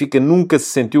e o Benfica nunca se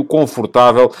sentiu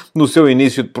confortável no seu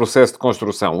início de processo de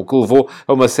construção, o que levou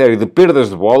a uma série de perdas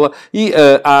de bola e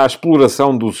à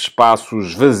exploração dos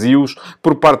espaços vazios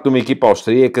por parte de uma equipa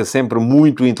austríaca sempre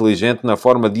muito inteligente na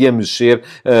forma de a mexer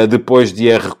depois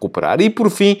de a recuperar. E,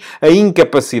 por fim, a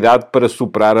incapacidade para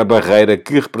superar a barreira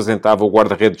que representava o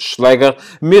guarda-redes Schläger,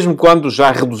 mesmo quando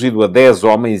já reduzido a 10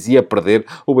 homens e a perder,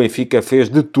 o Benfica fez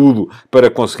de tudo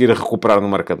para conseguir recuperar no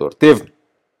marcador. Teve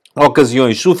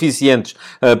ocasiões suficientes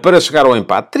para chegar ao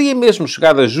empate. Teria mesmo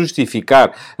chegado a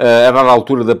justificar, a dada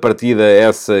altura da partida,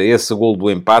 esse golo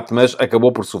do empate, mas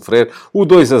acabou por sofrer o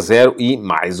 2-0 e,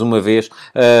 mais uma vez,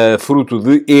 fruto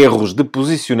de erros de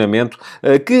posicionamento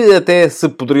que até se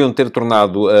poderiam ter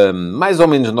tornado mais ou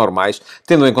menos normais,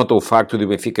 tendo em conta o facto de o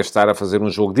Benfica estar a fazer um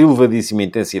jogo de elevadíssima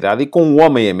intensidade e com um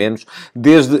homem a menos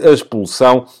desde a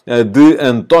expulsão de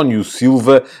António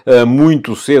Silva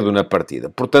muito cedo na partida.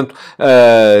 Portanto,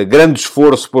 grande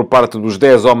esforço por parte dos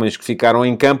 10 homens que ficaram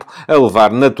em campo, a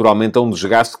levar naturalmente a um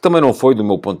desgaste que também não foi, do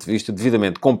meu ponto de vista,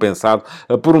 devidamente compensado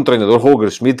por um treinador,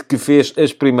 Roger Schmidt, que fez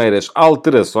as primeiras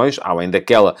alterações, além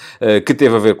daquela que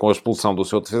teve a ver com a expulsão do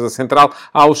seu defesa central,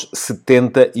 aos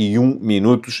 71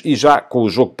 minutos e já com o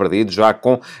jogo perdido, já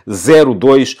com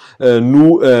 0-2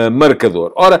 no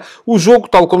marcador. Ora, o jogo,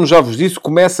 tal como já vos disse,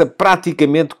 começa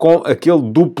praticamente com aquele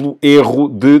duplo erro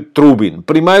de Trubin.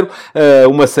 Primeiro,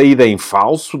 uma saída em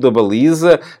falso, espaço da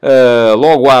baliza,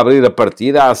 logo a abrir a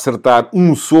partida, a acertar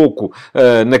um soco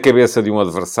na cabeça de um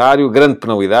adversário, grande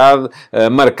penalidade,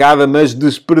 marcada, mas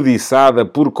desperdiçada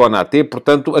por Konaté,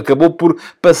 portanto, acabou por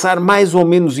passar mais ou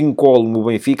menos incólume o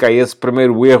Benfica a esse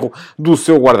primeiro erro do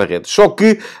seu guarda-redes. Só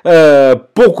que,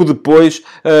 pouco depois,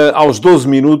 aos 12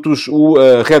 minutos, o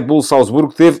Red Bull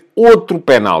Salzburgo teve outro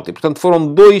penalti. Portanto, foram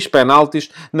 2 penaltis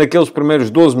naqueles primeiros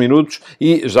 12 minutos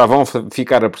e já vão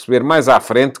ficar a perceber mais à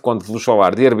frente, quando vos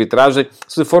falar de arbitragem,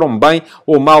 se foram bem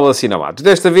ou mal assinalados.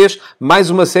 Desta vez, mais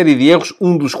uma série de erros,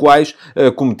 um dos quais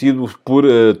cometido por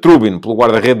Trubin, pelo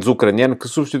guarda-redes ucraniano, que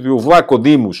substituiu Vlaco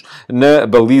Dimos na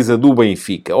baliza do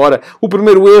Benfica. Ora, o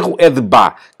primeiro erro é de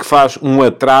Bá, que faz um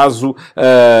atraso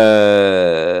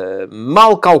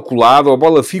mal calculado, a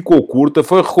bola ficou curta,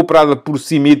 foi recuperada por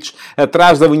Simic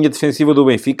atrás da linha defensiva do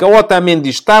Benfica. O Otamendi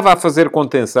estava a fazer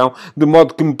contenção, de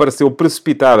modo que me pareceu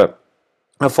precipitada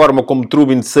a forma como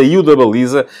Trubin saiu da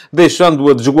baliza,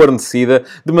 deixando-a desguarnecida,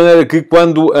 de maneira que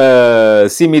quando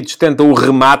Simic tenta o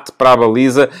remate para a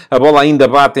baliza, a bola ainda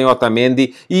bate em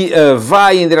Otamendi e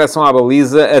vai em direção à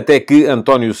baliza, até que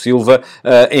António Silva,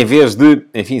 em vez de,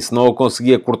 enfim, se não o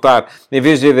conseguia cortar, em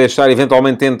vez de a deixar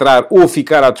eventualmente entrar ou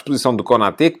ficar à disposição de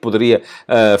Konaté, que poderia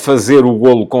fazer o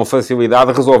golo com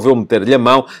facilidade, resolveu meter-lhe a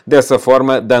mão, dessa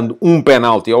forma dando um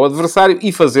penalti ao adversário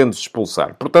e fazendo-se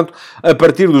expulsar. Portanto, a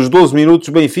partir dos 12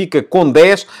 minutos, Benfica com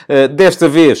 10. Desta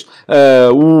vez,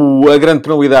 a grande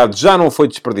penalidade já não foi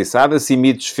desperdiçada.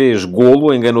 Simic fez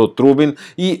golo, enganou Trubin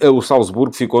e o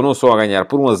Salzburgo ficou não só a ganhar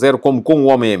por 1-0, como com um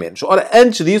homem a menos. Ora,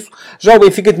 antes disso, já o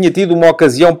Benfica tinha tido uma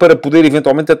ocasião para poder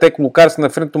eventualmente até colocar-se na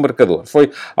frente do marcador. Foi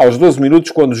aos 12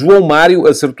 minutos, quando João Mário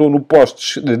acertou no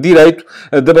poste direito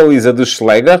da baliza de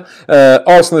Schläger.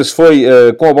 Osnes foi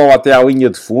com a bola até à linha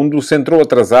de fundo, centrou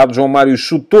atrasado, João Mário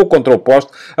chutou contra o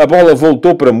poste, a bola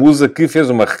voltou para Musa, que fez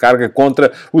uma recarga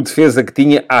contra o defesa que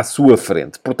tinha à sua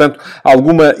frente. Portanto,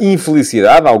 alguma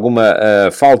infelicidade, alguma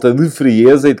falta de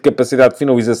frieza e de capacidade de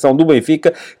finalização do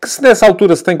Benfica, que se nessa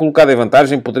altura se tem colocado em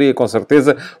vantagem, poderia com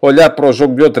certeza olhar para o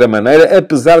jogo de outra maneira,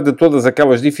 apesar de todas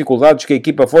aquelas dificuldades que a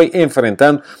equipa foi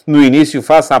enfrentando no início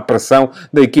face à pressão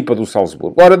da equipa do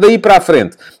Salzburgo. Ora, daí para a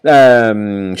frente,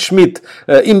 Schmidt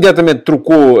imediatamente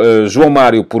trocou João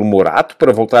Mário por Morato,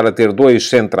 para voltar a ter 2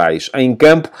 centrais em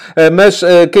campo, mas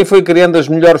quem foi criando as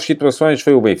melhores situações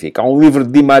foi o Benfica. Há um livre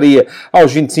de Di Maria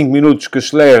aos 25 minutos que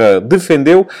Schläger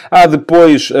defendeu. Há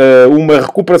depois uma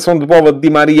recuperação de bola de Di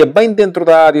Maria bem dentro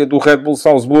da área do Red Bull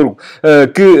Salzburgo,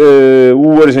 que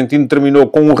o argentino terminou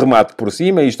com um remate por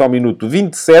cima, isto ao minuto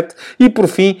 27. E por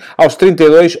fim, aos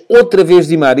 32, outra vez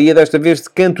Di Maria, desta vez de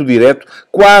canto direto,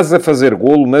 quase a fazer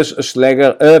golo, mas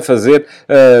Schläger a fazer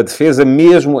defesa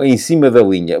mesmo em cima da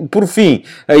linha. Por fim,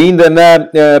 ainda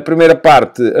na primeira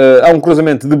parte, há um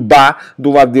cruzamento de Bá,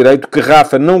 do lado direito, que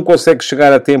Rafa não consegue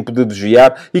chegar a tempo de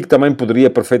desviar e que também poderia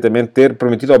perfeitamente ter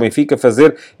permitido ao Benfica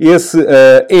fazer esse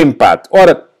empate.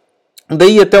 Ora,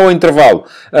 daí até ao intervalo,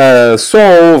 só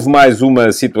houve mais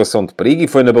uma situação de perigo, e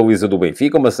foi na baliza do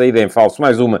Benfica, uma saída em falso,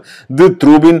 mais uma de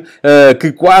Trubin,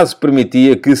 que quase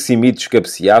permitia que Simic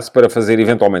cabeceasse para fazer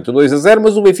eventualmente o 2-0,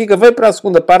 mas o Benfica veio para a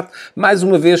segunda parte, mais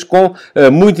uma vez com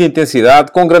muita intensidade,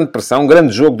 com grande pressão,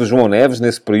 grande jogo de João Neves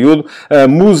nesse período.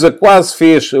 Musa quase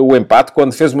fez o empate,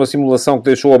 quando fez uma simulação que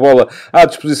deixou a bola à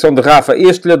disposição de Rafa,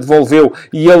 este lhe devolveu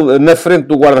e ele, na frente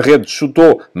do guarda-redes,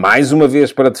 chutou mais uma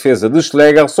vez para a defesa de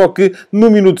Schläger, só que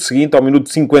no minuto seguinte, ao minuto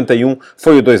 51,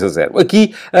 foi o 2-0.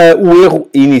 Aqui, o erro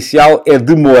inicial é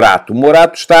de Morato.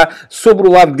 Morato está sobre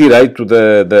o lado direito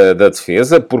da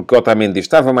defesa, porque Otamendi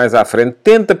estava mais à frente,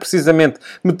 tenta precisamente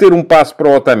meter um passo para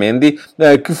o Otamendi,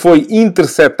 que foi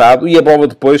interceptado, e a bola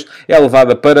depois é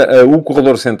levada para o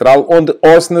corredor central, onde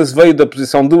Osnes veio da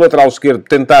posição de lateral esquerdo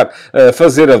tentar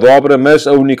fazer a dobra, mas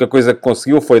a única coisa que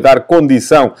conseguiu foi dar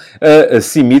condição a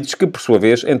Simic, que por sua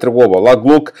vez entregou a bola a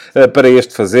Gluck para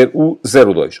este fazer o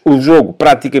 0-2. O jogo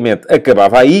praticamente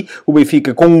acabava aí. O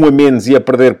Benfica, com um a menos e a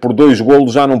perder por 2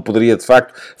 golos, já não poderia, de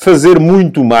facto, fazer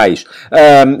muito mais.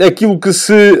 Aquilo que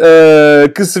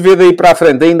se vê daí para a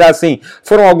frente, ainda assim,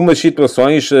 foram algumas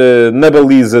situações na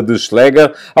baliza de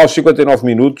Schläger. Aos 59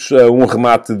 minutos, um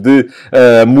remate de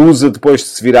Musa, depois de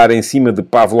se virar em cima de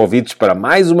Pavlovic para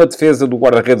mais uma defesa do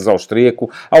guarda-redes austríaco.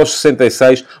 Aos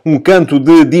 66, um canto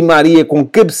de Di Maria com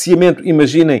cabeceamento,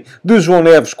 imaginem, de João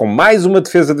Neves, com mais uma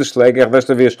defesa de Schläger,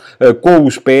 desta vez com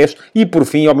os pés, e por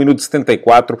fim, ao minuto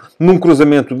 74, num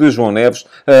cruzamento de João Neves,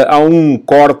 há um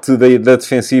corte da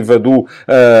defensiva do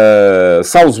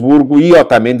Salzburgo, e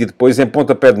Otamendi depois, em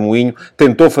pontapé de moinho,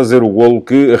 tentou fazer o golo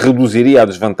que reduziria a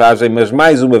desvantagem, mas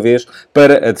mais uma vez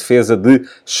para a defesa de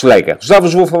Schläger. Já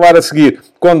vos vou falar a seguir,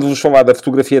 quando vos falar da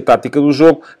fotografia tática do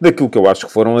jogo, daquilo que eu acho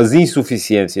que foram as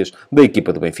insuficiências da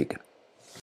equipa do Benfica.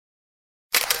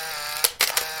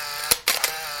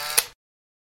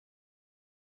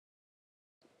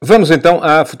 Vamos então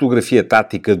à fotografia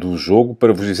tática do jogo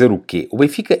para vos dizer o quê? O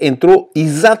Benfica entrou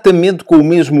exatamente com o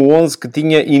mesmo 11 que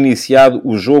tinha iniciado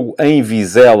o jogo em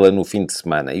Vizela no fim de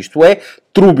semana. Isto é,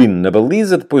 Trubin na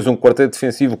baliza, depois um quarteto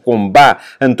defensivo com Bá,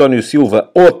 António Silva,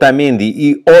 Otamendi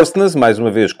e Orsnes, mais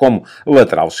uma vez como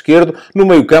lateral esquerdo. No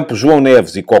meio-campo, João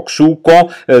Neves e Coxu, com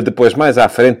depois mais à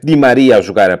frente Di Maria a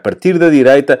jogar a partir da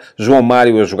direita, João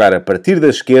Mário a jogar a partir da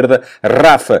esquerda,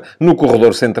 Rafa no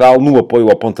corredor central, no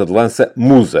apoio à ponta de lança,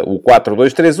 Musa. O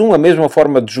 4-2-3-1, a mesma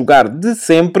forma de jogar de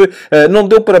sempre. Não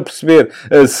deu para perceber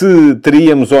se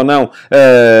teríamos ou não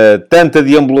tanta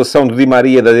deambulação de Di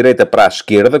Maria da direita para a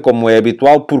esquerda, como é habitual,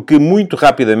 porque muito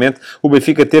rapidamente o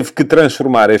Benfica teve que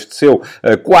transformar este seu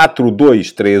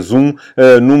 4-2-3-1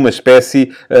 numa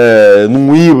espécie,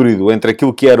 num híbrido entre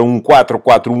aquilo que era um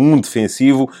 4-4-1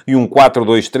 defensivo e um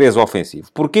 4-2-3 ofensivo.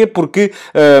 Porquê? Porque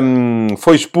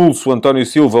foi expulso António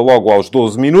Silva logo aos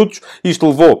 12 minutos. Isto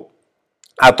levou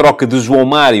à troca de João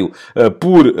Mário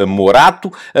por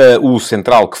Morato, o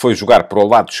central que foi jogar para o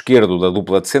lado esquerdo da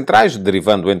dupla de centrais,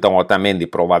 derivando então Otamendi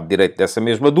para o lado direito dessa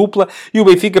mesma dupla, e o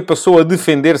Benfica passou a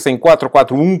defender-se em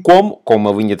 4-4-1 com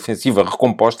uma linha defensiva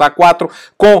recomposta a 4,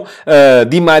 com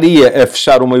Di Maria a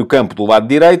fechar o meio-campo do lado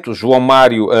direito, João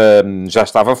Mário já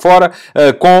estava fora,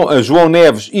 com João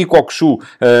Neves e Coxu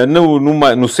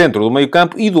no centro do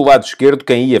meio-campo, e do lado esquerdo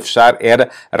quem ia fechar era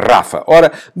Rafa.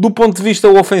 Ora, do ponto de vista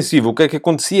ofensivo, o que é que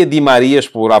acontecia? Di Maria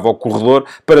explorava o corredor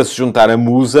para se juntar a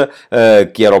Musa,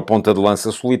 que era o ponta de lança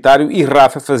solitário, e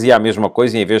Rafa fazia a mesma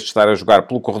coisa, e em vez de estar a jogar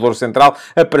pelo corredor central,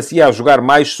 aparecia a jogar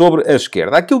mais sobre a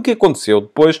esquerda. Aquilo que aconteceu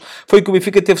depois foi que o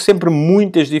Benfica teve sempre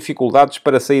muitas dificuldades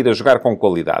para sair a jogar com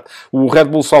qualidade. O Red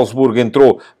Bull Salzburgo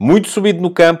entrou muito subido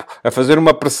no campo, a fazer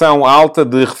uma pressão alta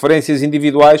de referências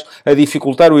individuais, a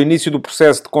dificultar o início do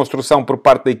processo de construção por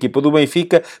parte da equipa do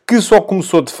Benfica, que só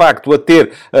começou de facto a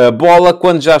ter a bola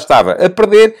quando já estava a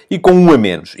perder e com um a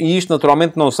menos. E isto,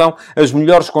 naturalmente, não são as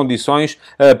melhores condições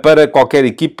para qualquer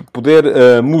equipe poder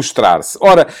mostrar-se.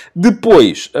 Ora,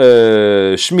 depois,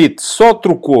 Schmidt só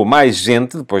trocou mais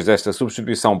gente, depois desta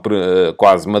substituição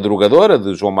quase madrugadora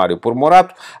de João Mário por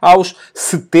Morato, aos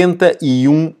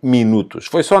 71 minutos.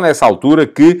 Foi só nessa altura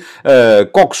que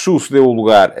Coxu se deu o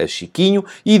lugar a Chiquinho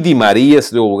e Di Maria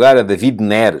se deu o lugar a David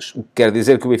Neres. O que quer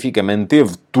dizer que o Benfica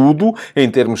manteve tudo em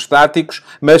termos táticos,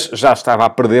 mas já estava a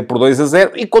perder por 2-0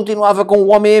 e continuava com o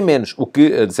homem a menos, o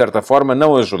que, de certa forma,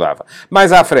 não ajudava.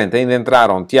 Mais à frente ainda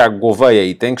entraram Tiago Gouveia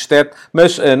e Tenkstedt,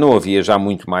 mas não havia já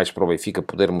muito mais para o Benfica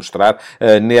poder mostrar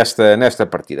nesta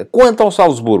partida. Quanto ao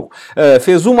Salzburgo,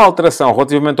 fez uma alteração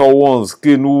relativamente ao 11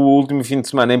 que no último fim de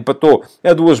semana empatou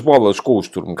a 2 bolas com o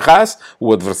Sturm Graz,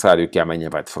 o adversário que amanhã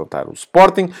vai defrontar o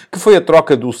Sporting, que foi a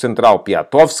troca do central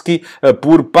Piatowski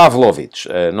por Pavlovic.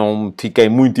 Não fiquei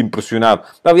muito impressionado,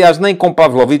 aliás, nem com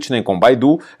Pavlovic nem com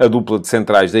Baidu, a dupla de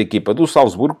centrais da equipa do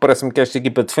Salzburgo. Parece-me que esta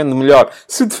equipa defende melhor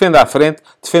se defende à frente,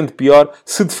 defende pior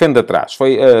se defende atrás.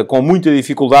 Foi com muita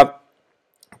dificuldade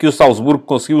que o Salzburgo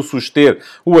conseguiu suster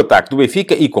o ataque do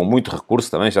Benfica e com muito recurso,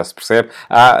 também já se percebe,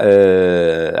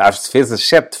 às defesas,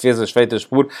 7 defesas feitas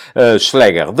por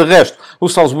Schläger. De resto, o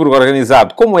Salzburgo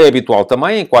organizado, como é habitual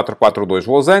também, em 4-4-2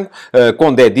 losango,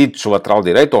 com Dedic, lateral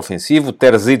direito, ofensivo,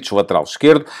 Terzic, lateral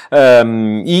esquerdo,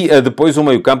 e depois o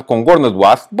meio-campo com Gorna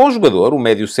Duarte, bom jogador, o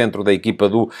médio-centro da equipa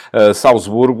do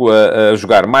Salzburgo, a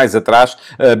jogar mais atrás,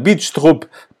 Bidstrup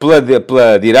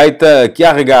pela direita,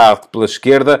 Kjærgaard pela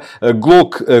esquerda,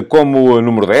 Glock como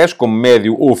número 10, como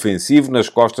médio ofensivo, nas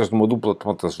costas de uma dupla de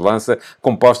pontas de lança,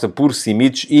 composta por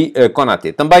Simic e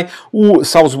Konaté. Também o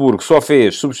Salzburgo só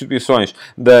fez substituições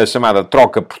da chamada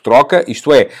troca por troca,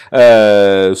 isto é,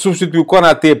 substituiu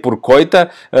Konaté por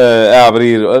Koita, a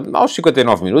abrir aos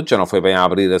 59 minutos, já não foi bem a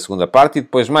abrir a segunda parte, e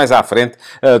depois mais à frente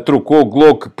trocou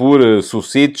Glock por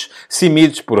Susic,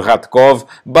 Simic por Radkov,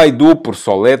 Baidu por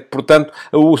Solet. Portanto,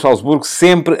 o Salzburgo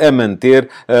sempre a manter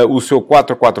o seu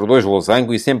 4-4-2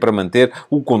 losango e sempre a manter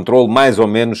o controle mais ou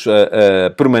menos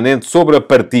permanente sobre a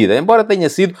partida. Embora tenha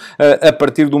sido, a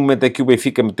partir do momento em que o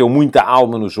Benfica meteu muita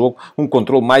alma no jogo, um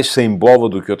controle mais sem bola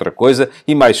do que outra coisa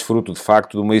e mais fruto, de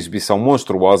facto, de uma exibição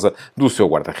monstruosa do seu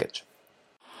guarda-redes.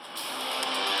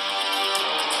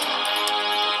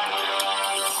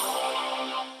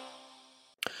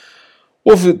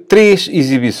 Houve 3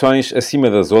 exibições acima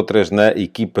das outras na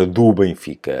equipa do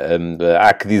Benfica.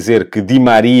 Há que dizer que Di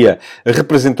Maria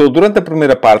representou durante a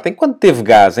primeira parte, enquanto teve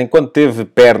gás, enquanto teve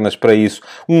pernas para isso,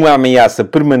 uma ameaça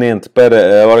permanente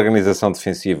para a organização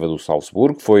defensiva do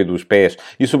Salzburgo. Foi dos pés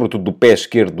e sobretudo do pé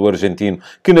esquerdo do argentino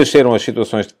que nasceram as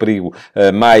situações de perigo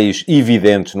mais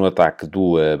evidentes no ataque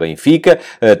do Benfica.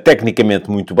 Tecnicamente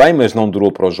muito bem, mas não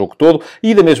durou para o jogo todo.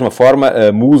 E da mesma forma,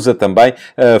 a Musa também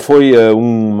foi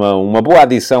uma boa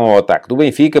adição ao ataque do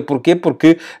Benfica. Porquê?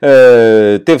 Porque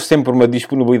teve sempre uma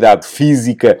disponibilidade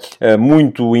física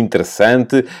muito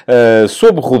interessante,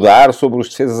 soube rodar sobre os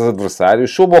defesas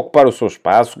adversários, soube ocupar o seu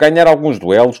espaço, ganhar alguns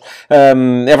duelos.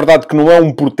 É verdade que não é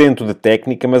um portento de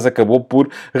técnica, mas acabou por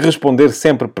responder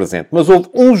sempre presente. Mas houve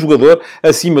um jogador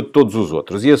acima de todos os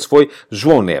outros, e esse foi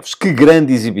João Neves. Que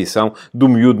grande exibição do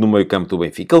miúdo no meio-campo do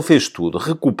Benfica. Ele fez tudo,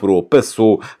 recuperou,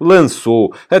 passou,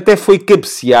 lançou, até foi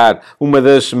cabecear. Uma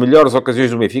das melhores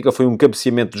ocasiões do Benfica foi um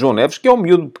cabeceamento de João Neves, que é um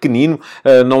miúdo pequenino,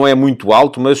 não é muito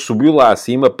alto, mas subiu lá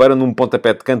acima para, num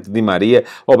pontapé de canto de Di Maria,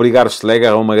 obrigar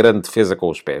Schläger a uma grande defesa com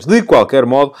os pés. De qualquer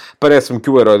modo, parece-me que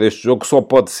o herói deste jogo só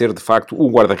pode ser, de facto, o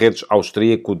guarda-redes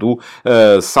austríaco do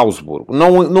Salzburgo.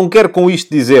 Não quero com isto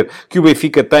dizer que o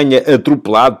Benfica tenha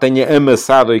atropelado, tenha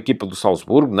amassado a equipa do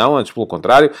Salzburgo, não, antes pelo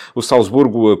contrário. O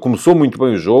Salzburgo começou muito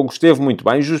bem o jogo, esteve muito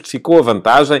bem, justificou a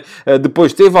vantagem,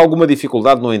 depois teve alguma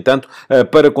dificuldade, no entanto,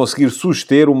 para conseguir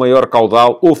suster o maior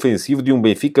caudal ofensivo de um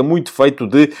Benfica muito feito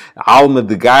de alma,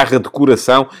 de garra, de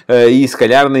coração e, se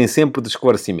calhar, nem sempre de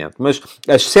esclarecimento. Mas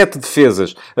as 7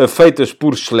 defesas feitas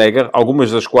por Schläger, algumas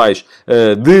das quais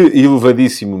de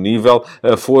elevadíssimo nível,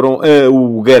 foram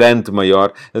o garante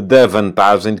maior da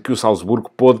vantagem, de que o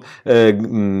Salzburgo pôde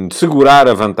segurar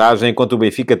a vantagem, enquanto o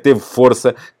Benfica teve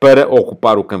força para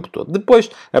ocupar o campo todo. Depois,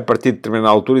 a partir de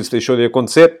determinada altura, isso deixou de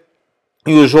acontecer,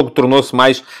 e o jogo tornou-se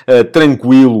mais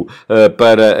tranquilo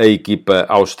para a equipa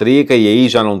austríaca, e aí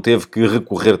já não teve que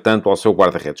recorrer tanto ao seu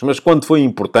guarda-redes. Mas quando foi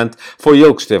importante, foi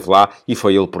ele que esteve lá, e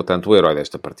foi ele, portanto, o herói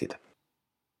desta partida.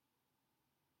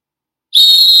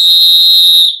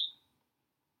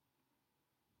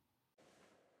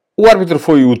 O árbitro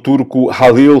foi o turco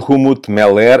Halil Umut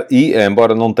Meler e,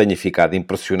 embora não tenha ficado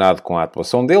impressionado com a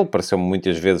atuação dele, pareceu-me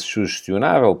muitas vezes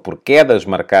sugestionável por quedas,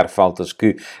 marcar faltas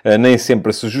que nem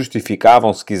sempre se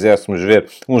justificavam se quiséssemos ver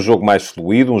um jogo mais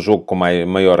fluido, um jogo com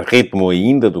maior ritmo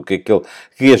ainda do que aquele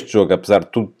que este jogo, apesar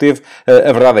de tudo, teve.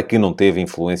 A verdade é que não teve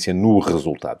influência no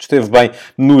resultado. Esteve bem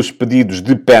nos pedidos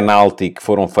de penalti que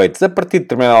foram feitos a partir de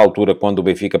determinada altura, quando o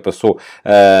Benfica passou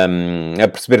a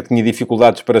perceber que tinha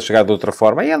dificuldades para chegar de outra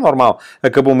forma, e é normal,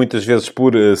 acabou muitas vezes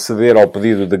por ceder ao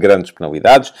pedido de grandes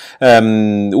penalidades.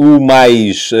 O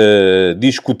mais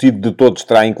discutido de todos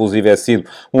terá inclusive sido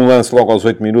um lance logo aos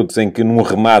 8 minutos em que, num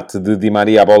remate de Di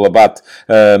Maria, a bola bate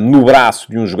no braço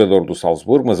de um jogador do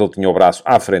Salzburgo, mas ele tinha o braço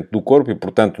à frente do corpo e,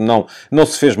 portanto, não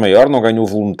se fez maior, não ganhou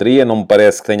volumetria, não me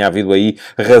parece que tenha havido aí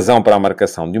razão para a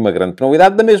marcação de uma grande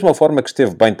penalidade, da mesma forma que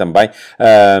esteve bem também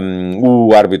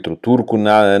o árbitro turco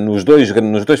nos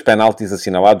dois penaltis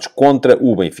assinalados contra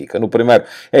o Benfica. No primeiro,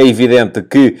 é evidente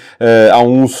que há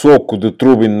um soco de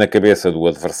Trubin na cabeça do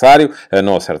adversário,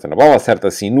 não acerta na bola,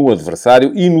 acerta sim no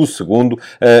adversário, e no segundo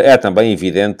é também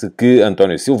evidente que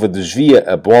António Silva desvia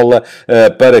a bola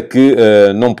para que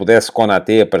não pudesse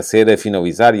Konaté aparecer a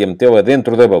finalizar e a metê-la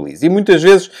dentro da baliza. E muitas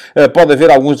vezes pode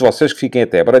haver alguns de vocês que fiquem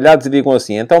até baralhados e digam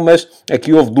assim, então, mas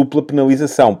aqui houve dupla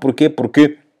penalização. Porquê?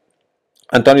 Porque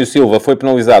António Silva foi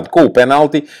penalizado com o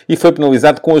penalti e foi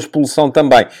penalizado com a expulsão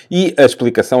também. E a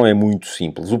explicação é muito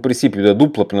simples. O princípio da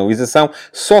dupla penalização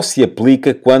só se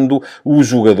aplica quando o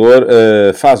jogador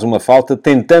faz uma falta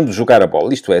tentando jogar a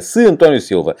bola. Isto é, se António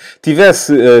Silva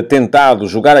tivesse tentado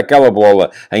jogar aquela bola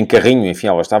em carrinho, enfim,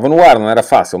 ela estava no ar, não era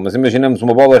fácil, mas imaginamos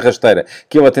uma bola rasteira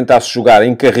que ele a tentasse jogar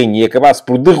em carrinho e acabasse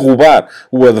por derrubar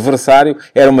o adversário,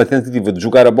 era uma tentativa de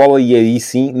jogar a bola e aí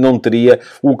sim não teria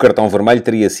o cartão vermelho,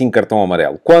 teria sim cartão amarelo.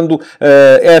 Quando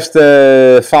esta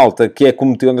falta que é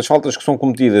cometida, onde as faltas que são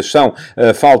cometidas são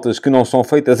faltas que não são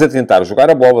feitas a tentar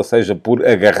jogar a bola, seja por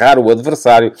agarrar o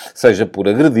adversário, seja por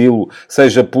agredi-lo,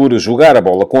 seja por jogar a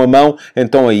bola com a mão,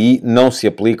 então aí não se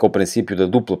aplica o princípio da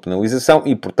dupla penalização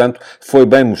e, portanto, foi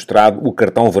bem mostrado o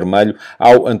cartão vermelho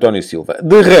ao António Silva.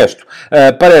 De resto,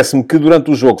 parece-me que durante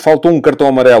o jogo faltou um cartão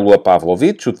amarelo a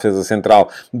Pavlovic, o defesa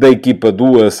central da equipa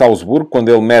do Salzburgo, quando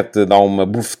ele dá uma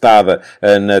bufetada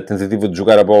na tentativa de de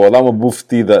jogar a bola, dá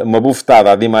uma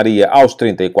bufetada a Di Maria aos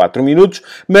 34 minutos,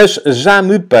 mas já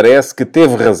me parece que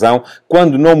teve razão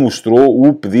quando não mostrou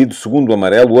o pedido segundo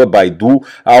amarelo a Baidu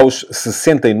aos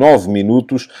 69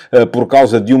 minutos por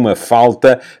causa de uma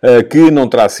falta que não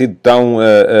terá sido tão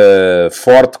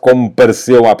forte como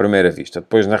pareceu à primeira vista.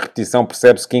 Depois, na repetição,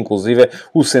 percebe-se que, inclusive,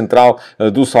 o central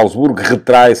do Salzburgo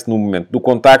retrai-se no momento do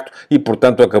contacto e,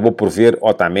 portanto, acabou por ver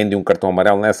Otamendi um cartão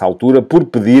amarelo nessa altura por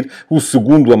pedir o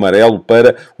segundo amarelo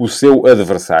para o seu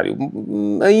adversário.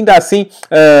 Ainda assim,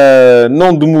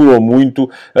 não demorou muito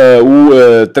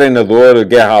o treinador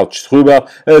Gerhard Strubel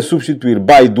a substituir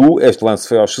Baidu. Este lance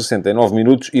foi aos 69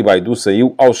 minutos e Baidu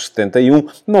saiu aos 71.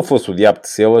 Não fosse o diabo de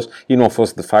Celas e não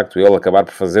fosse, de facto, ele acabar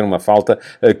por fazer uma falta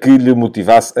que lhe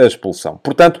motivasse a expulsão.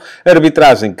 Portanto,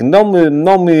 arbitragem que não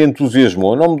me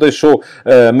entusiasmou, não me deixou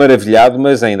maravilhado,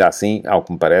 mas ainda assim, ao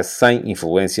que me parece, sem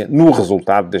influência no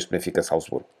resultado deste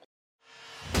Benfica-Salzburgo.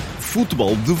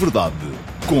 Futebol de Verdade,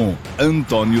 com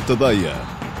António Tadeia.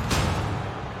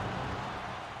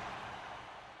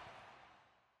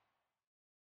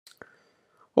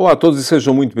 Olá a todos e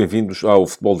sejam muito bem-vindos ao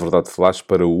Futebol de Verdade Flash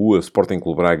para o Sporting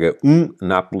Clube Braga 1,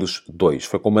 Nápoles 2.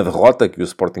 Foi com uma derrota que o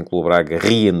Sporting Clube Braga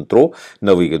reentrou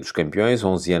na Liga dos Campeões,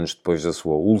 11 anos depois da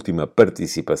sua última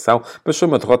participação, mas foi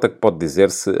uma derrota que pode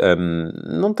dizer-se,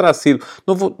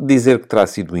 não vou dizer que terá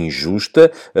sido injusta,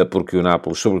 porque o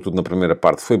Nápoles, sobretudo na primeira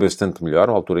parte, foi bastante melhor,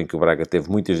 à altura em que o Braga teve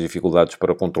muitas dificuldades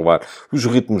para controlar os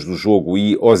ritmos do jogo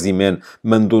e Osimhen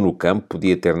mandou no campo,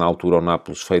 podia ter na altura o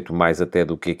Nápoles feito mais até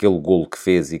do que aquele golo que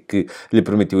fez e que lhe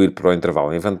permitiu ir para o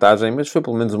intervalo em vantagem, mas foi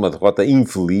pelo menos uma derrota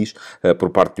infeliz por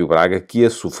parte do Braga, que a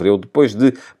sofreu depois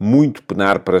de muito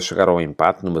penar para chegar ao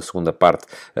empate, numa segunda parte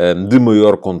de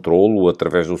maior controlo,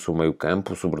 através do seu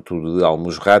meio-campo, sobretudo de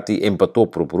Al-Musrati, empatou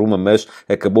por uma, mas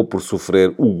acabou por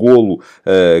sofrer o golo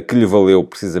que lhe valeu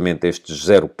precisamente estes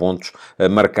 0 pontos,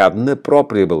 marcado na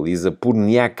própria baliza por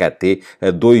Niakate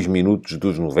a 2 minutos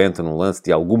dos 90, num lance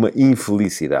de alguma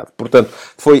infelicidade. Portanto,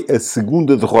 foi a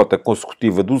segunda derrota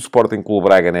consecutiva do Sporting Clube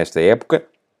Braga nesta época.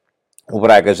 O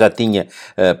Braga já tinha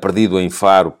perdido em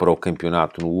Faro para o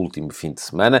campeonato no último fim de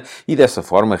semana e, dessa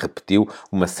forma, repetiu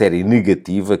uma série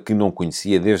negativa que não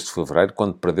conhecia desde fevereiro,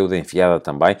 quando perdeu de enfiada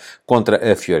também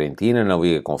contra a Fiorentina na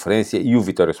Liga Conferência e o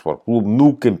Vitória Sport Clube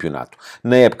no campeonato.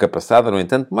 Na época passada, no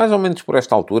entanto, mais ou menos por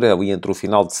esta altura, ali entre o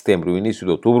final de setembro e o início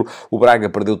de outubro, o Braga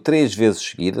perdeu 3 vezes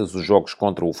seguidas os jogos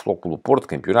contra o Futebol Clube do Porto,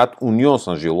 campeonato, União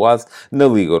São Giloase na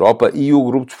Liga Europa e o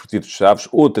Grupo Desportivo de Chaves,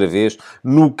 outra vez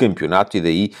no campeonato, e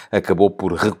daí acabou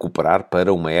por recuperar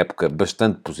para uma época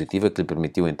bastante positiva que lhe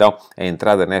permitiu então a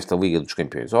entrada nesta Liga dos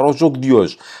Campeões. Ora, o jogo de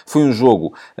hoje foi um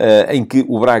jogo em que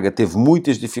o Braga teve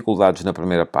muitas dificuldades na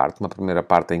primeira parte, uma primeira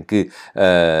parte em que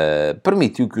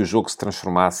permitiu que o jogo se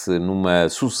transformasse numa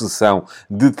sucessão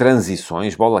de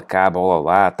transições, bola cá, bola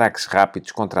lá, ataques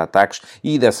rápidos, contra-ataques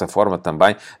e dessa forma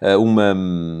também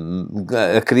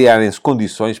a criarem-se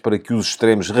condições para que os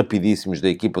extremos rapidíssimos da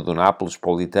equipa do Nápoles,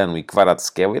 Politano e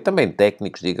Kvaratskhelia, e também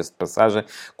técnicos, diga-se de passagem,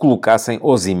 colocassem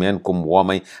Osimhen como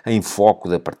homem em foco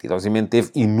da partida. Osimhen teve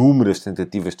inúmeras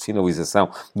tentativas de finalização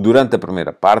durante a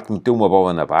primeira parte, meteu uma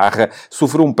bola na barra,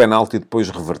 sofreu um penalti depois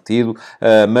revertido,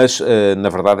 mas na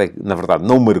verdade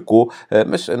não marcou,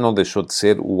 mas não deixou de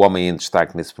ser o homem em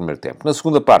destaque nesse primeiro tempo. Na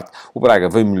segunda parte, o Braga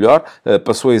veio melhor,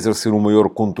 passou a exercer um maior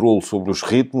controle sobre os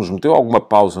ritmos, meteu alguma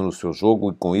pausa no seu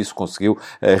jogo e com isso conseguiu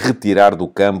retirar do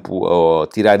campo, ou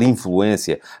tirar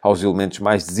influência aos elementos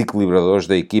mais desequilibradores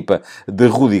da equipa de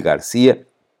Rudi Garcia.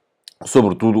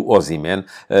 Sobretudo Osimhen,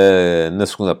 na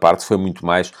segunda parte foi muito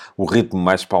mais o ritmo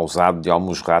mais pausado de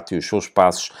Al-Musrati e os seus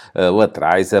passos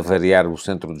laterais, a variar o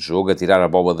centro de jogo, a tirar a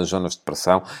bola das zonas de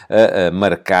pressão, a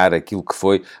marcar aquilo que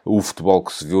foi o futebol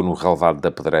que se viu no relvado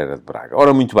da Pedreira de Braga.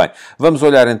 Ora, muito bem, vamos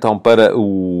olhar então para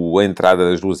a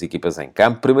entrada das duas equipas em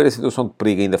campo. A primeira situação de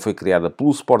perigo ainda foi criada pelo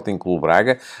Sporting Clube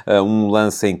Braga, um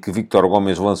lance em que Víctor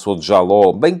Gomes lançou de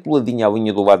Jaló, bem coladinho à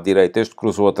linha do lado direito, este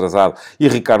cruzou atrasado e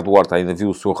Ricardo Horta ainda viu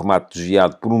o seu remate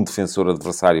desviado por um defensor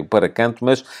adversário para canto,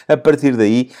 mas a partir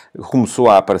daí começou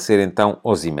a aparecer então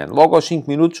Osimhen. Logo aos 5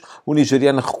 minutos, o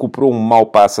nigeriano recuperou um mau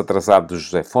passe atrasado de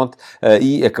José Fonte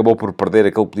e acabou por perder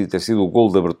aquele que podia ter sido o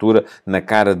golo de abertura na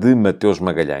cara de Mateus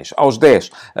Magalhães. Aos 10,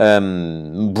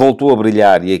 voltou a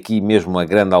brilhar e aqui mesmo a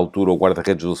grande altura o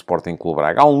guarda-redes do Sporting Clube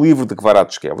Braga. Há um livro de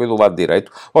Kvaratskhelia do lado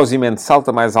direito. Osimhen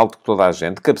salta mais alto que toda a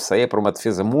gente, cabeceia para uma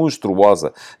defesa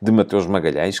monstruosa de Mateus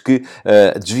Magalhães que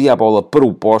desvia a bola para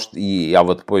o poste e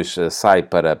ela depois sai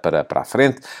para a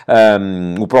frente.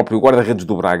 O próprio guarda-redes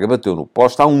do Braga bateu no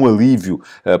poste. Há um alívio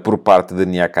por parte de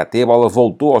Niakate. A bola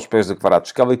voltou aos pés de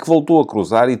Kvaratskhelia, que voltou a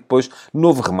cruzar e depois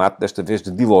novo remate, desta vez de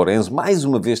Di Lorenzo, mais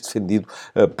uma vez defendido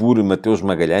por Mateus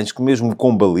Magalhães, que mesmo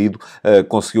combalido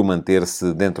conseguiu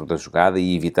manter-se dentro da jogada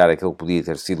e evitar aquele que podia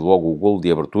ter sido logo o golo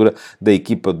de abertura da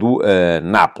equipa do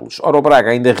Nápoles. Ora, o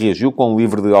Braga ainda reagiu com um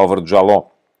livre de Álvaro Jaló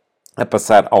a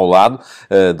passar ao lado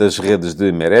das redes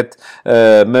de Meret,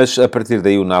 mas a partir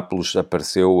daí o Nápoles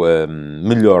apareceu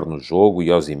melhor no jogo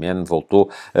e Osimhen voltou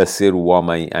a ser o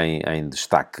homem em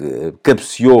destaque.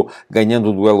 Cabeceou, ganhando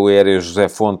o duelo aéreo José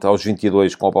Fonte aos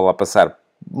 22 com a bola a passar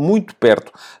muito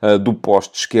perto do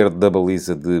poste esquerdo da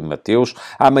baliza de Mateus.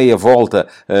 À meia volta,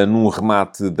 num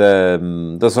remate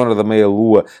da zona da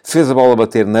meia-lua, fez a bola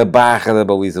bater na barra da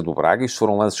baliza do Braga. Isto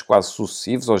foram lances quase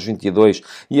sucessivos, aos 22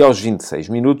 e aos 26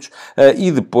 minutos.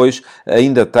 E depois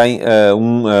ainda tem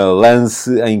um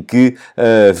lance em que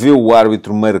vê o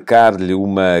árbitro marcar-lhe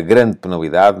uma grande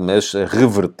penalidade, mas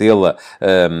revertê-la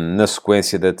na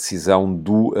sequência da decisão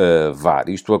do VAR.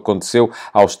 Isto aconteceu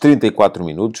aos 34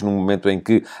 minutos, num momento em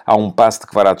que há um passe de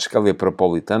Kvaratskhelia para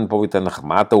Politano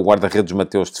remata, o guarda-redes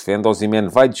Mateus defende, Osimhen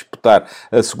vai disputar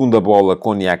a segunda bola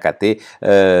com Niakate,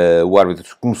 o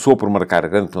árbitro começou por marcar a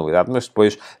grande penalidade, mas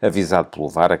depois, avisado pelo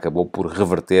VAR, acabou por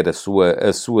reverter a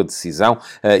sua decisão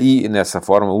e, nessa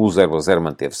forma, o 0-0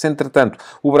 manteve-se. Entretanto,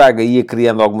 o Braga ia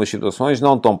criando algumas situações,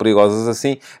 não tão perigosas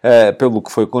assim, pelo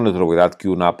que foi com naturalidade que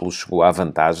o Nápoles chegou à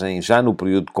vantagem, já no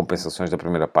período de compensações da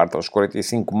primeira parte, aos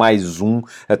 45 mais 1,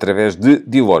 através de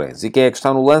Di Lorenzo. E quem é que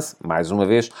está no lance? Mais uma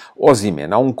vez,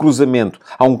 Osimhen. Há um cruzamento,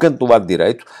 há um canto do lado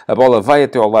direito, a bola vai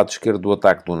até ao lado esquerdo do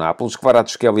ataque do Nápoles,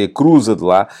 Kvaratskhelia cruza de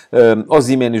lá,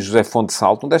 Osimhen e José Fonte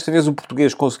saltam. Desta vez o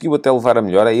português conseguiu até levar a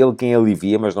melhor, é ele quem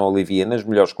alivia, mas não alivia nas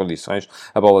melhores condições.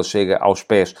 A bola chega aos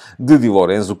pés de Di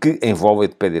Lorenzo, que envolve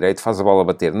de pé direito, faz a bola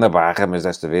bater na barra, mas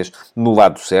desta vez no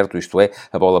lado certo, isto é,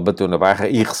 a bola bateu na barra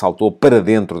e ressaltou para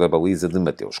dentro da baliza de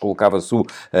Mateus. Colocava-se o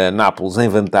Nápoles em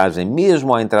vantagem,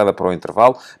 mesmo à entrada para o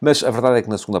intervalo, mas a verdade é que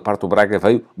na segunda parte o Braga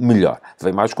veio melhor,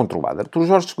 veio mais controlado. Artur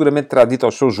Jorge seguramente terá dito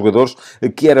aos seus jogadores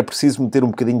que era preciso meter um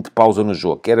bocadinho de pausa no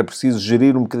jogo, que era preciso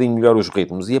gerir um bocadinho melhor os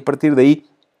ritmos, e a partir daí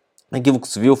aquilo que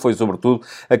se viu foi, sobretudo,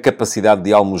 a capacidade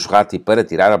de Al-Musrati para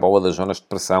tirar a bola das zonas de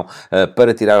pressão,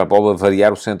 para tirar a bola,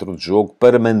 variar o centro de jogo,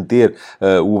 para manter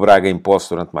o Braga em posse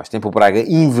durante mais tempo. O Braga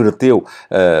inverteu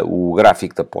o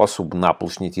gráfico da posse. O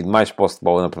Nápoles tinha tido mais posse de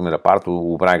bola na primeira parte,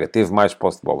 o Braga teve mais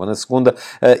posse de bola na segunda.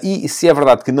 E se é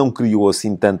verdade que não criou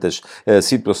assim tantas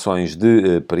situações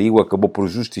de perigo, acabou por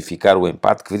justificar o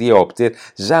empate que viria a obter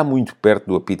já muito perto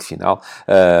do apito final,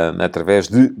 através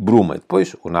de Bruma.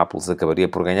 Depois o Nápoles acabaria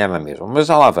por ganhar na mesma. Mas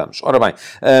já lá vamos. Ora bem,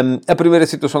 a primeira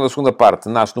situação da segunda parte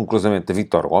nasce num cruzamento de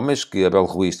Vítor Gomes, que Abel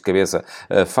Ruiz de cabeça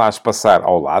faz passar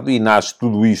ao lado, e nasce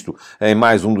tudo isto em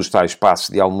mais um dos tais passos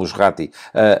de Al-Musrati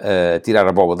a tirar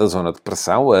a bola da zona de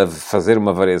pressão, a fazer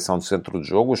uma variação do centro de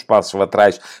jogo, os passos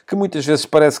laterais que muitas vezes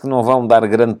parece que não vão dar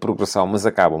grande progressão, mas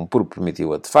acabam por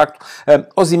permiti-la de facto.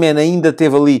 Osimhen ainda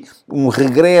teve ali um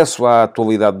regresso à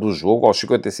atualidade do jogo, aos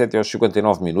 57 e aos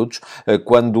 59 minutos,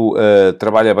 quando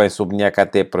trabalha bem sob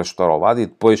Niakate para chutar ao lado e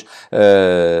depois,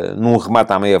 num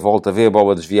remate à meia volta, vê a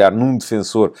bola desviar num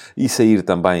defensor e sair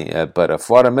também para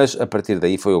fora, mas a partir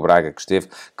daí foi o Braga que esteve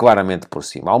claramente por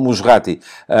cima. Al-Musrati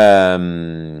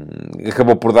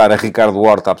acabou por dar a Ricardo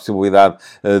Horta a possibilidade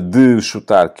de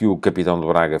chutar, que o capitão do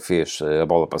Braga fez a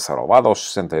bola passar ao lado,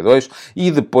 aos 62,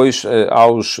 e depois,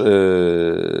 aos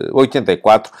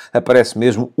 84, aparece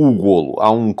mesmo o golo. Há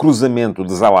um cruzamento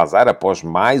de Zalazar, após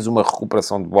mais uma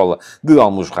recuperação de bola de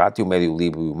Al-Musrati, o médio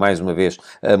líbio mais uma vez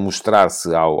a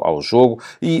mostrar-se ao jogo,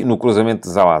 e no cruzamento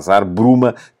de Zalazar,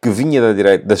 Bruma, que vinha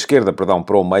da esquerda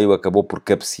para o meio, acabou por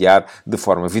cabecear de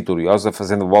forma vitoriosa,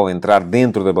 fazendo a bola entrar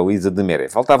dentro da baliza de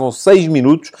Meret. Faltavam 6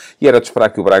 minutos e era de esperar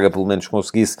que o Braga pelo menos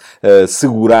conseguisse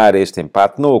segurar este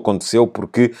empate. Não aconteceu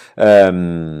porque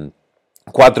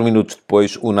 4 minutos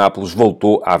depois, o Nápoles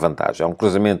voltou à vantagem. Há um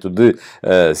cruzamento de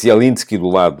Zielinski do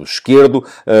lado esquerdo.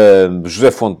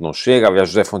 José Fonte não chega. Aliás,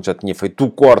 José Fonte já tinha feito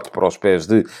o corte para os pés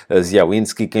de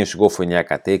Zielinski. Quem chegou foi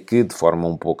Niakate, que, de forma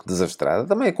um pouco desastrada,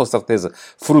 também com certeza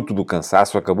fruto do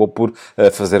cansaço, acabou por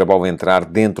fazer a bola entrar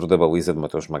dentro da baliza de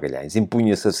Mateus Magalhães.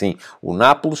 Impunha-se assim o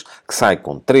Nápoles, que sai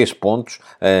com 3 pontos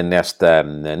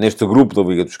neste grupo da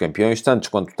Liga dos Campeões, tantos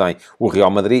quanto tem o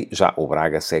Real Madrid. Já o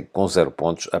Braga segue com 0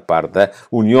 pontos, a par da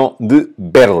União de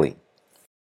Berlim.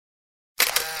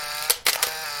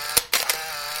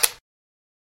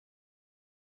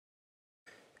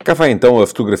 Cá vai então a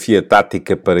fotografia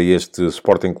tática para este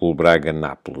Sporting Clube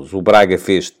Braga-Nápoles. O Braga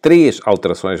fez 3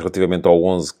 alterações relativamente ao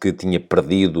 11 que tinha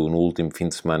perdido no último fim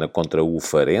de semana contra o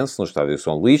Farense, no estádio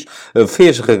São Luís.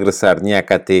 Fez regressar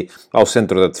Niakate ao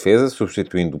centro da defesa,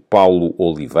 substituindo Paulo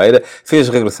Oliveira. Fez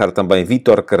regressar também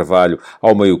Vítor Carvalho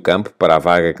ao meio-campo, para a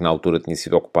vaga que na altura tinha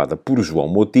sido ocupada por João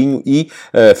Moutinho. E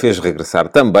fez regressar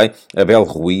também Abel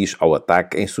Ruiz ao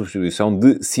ataque, em substituição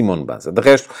de Simone Banza. De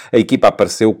resto, a equipa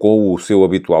apareceu com o seu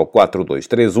habitual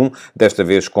 4-2-3-1, desta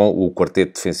vez com o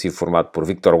quarteto defensivo formado por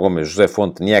Víctor Gomes, José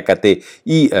Fonte, Niakate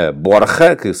e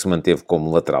Borja, que se manteve como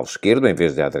lateral esquerdo, em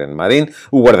vez de Adrien Marin.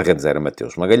 O guarda-redes era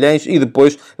Mateus Magalhães e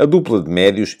depois a dupla de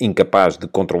médios, incapaz de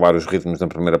controlar os ritmos na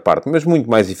primeira parte, mas muito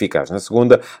mais eficaz na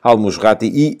segunda, Al-Musrati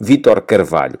e Vítor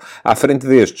Carvalho. À frente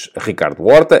destes, Ricardo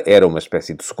Horta era uma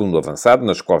espécie de segundo avançado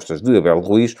nas costas de Abel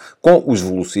Ruiz, com os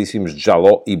velocíssimos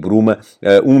Jaló e Bruma,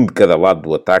 um de cada lado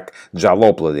do ataque,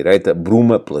 Jaló pela direita,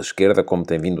 Bruma pela esquerda, como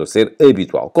tem vindo a ser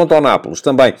habitual. Quanto ao Nápoles,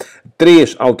 também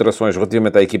 3 alterações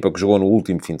relativamente à equipa que jogou no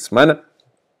último fim de semana.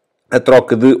 A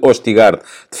troca de Ostigard,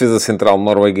 defesa central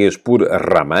norueguês, por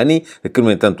Ramani, que,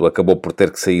 no entanto, acabou por ter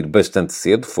que sair bastante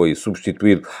cedo. Foi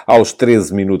substituído aos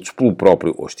 13 minutos pelo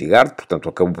próprio Ostigard, portanto,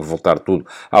 acabou por voltar tudo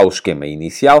ao esquema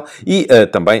inicial. E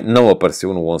também não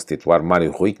apareceu no 11 titular Mário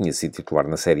Rui, que tinha sido titular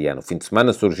na Série A no fim de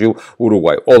semana. Surgiu o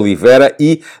uruguaio Oliveira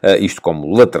e isto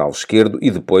como lateral esquerdo. E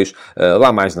depois,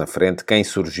 lá mais na frente, quem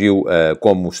surgiu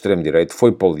como extremo-direito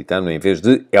foi Politano, em vez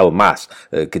de Elmas,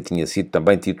 que tinha sido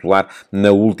também titular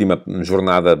na última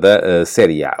jornada da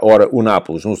Série A. Ora, o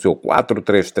Nápoles, no seu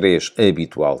 4-3-3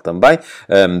 habitual também,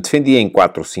 defendia em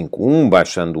 4-5-1,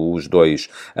 baixando os dois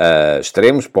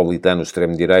extremos, Politano,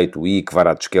 extremo direito, e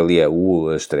Kvaratskhelia,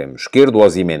 o extremo esquerdo.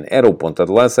 Osimhen era o ponta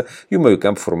de lança e o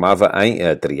meio-campo formava em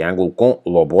triângulo, com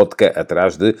Lobotka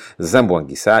atrás de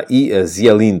Zamboanguissá e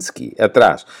Zielinski.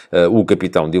 Atrás, o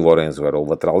capitão Di Lorenzo era o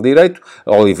lateral direito,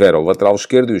 Oliveira o lateral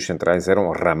esquerdo, e os centrais eram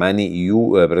Ramani e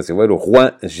o brasileiro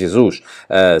Juan Jesus,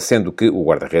 sendo que o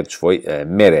guarda-redes foi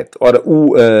Meret. Ora,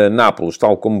 o Nápoles,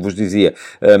 tal como vos dizia,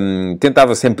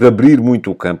 tentava sempre abrir muito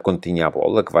o campo quando tinha a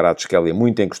bola. Kvaratskhelia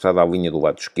muito encostado à linha do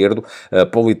lado esquerdo,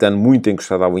 Politano muito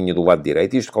encostado à linha do lado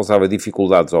direito. Isto causava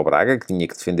dificuldades ao Braga, que tinha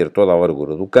que defender toda a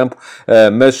largura do campo,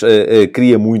 mas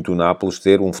queria muito o Nápoles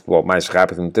ter um futebol mais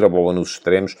rápido, meter a bola nos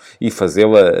extremos e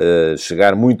fazê-la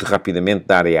chegar muito rapidamente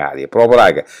da área a área. Para o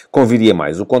Braga conviria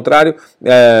mais o contrário,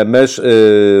 mas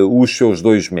os seus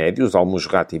dois médios,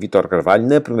 Al-Musrati e Vítor Carvalho,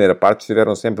 na primeira parte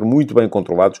estiveram sempre muito bem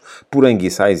controlados por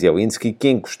Anguissa e Zielinski, que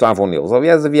encostavam neles.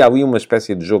 Aliás, havia ali uma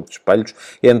espécie de jogo de espelhos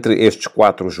entre estes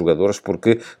 4 jogadores,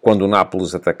 porque quando o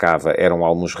Nápoles atacava eram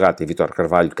Al-Musrati e Vítor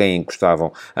Carvalho quem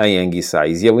encostavam em Anguissa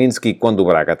e Zielinski, e quando o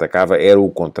Braga atacava era o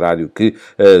contrário que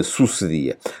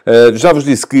sucedia. Já vos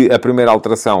disse que a primeira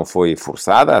alteração foi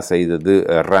forçada, a saída de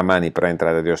Ramani para a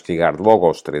entrada de Ostigard logo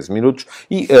aos 13 minutos,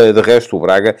 e de resto o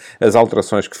Braga, as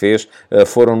alterações que fez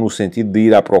foram no sentido de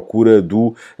ir à procura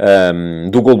do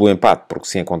gol do empate, porque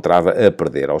se encontrava a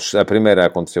perder. A primeira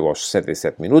aconteceu aos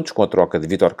 67 minutos, com a troca de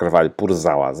Vítor Carvalho por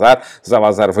Zalazar.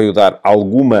 Zalazar veio dar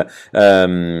alguma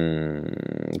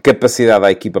capacidade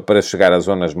à equipa para chegar às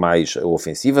zonas mais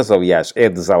ofensivas. Aliás, é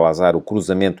de Zalazar o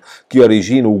cruzamento que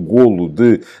origina o golo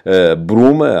de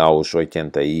Bruma, aos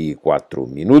 84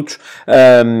 minutos.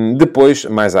 Depois,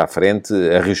 mais à frente,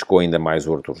 arriscou ainda mais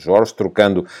o Artur Jorge,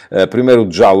 trocando primeiro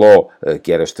o Jaló,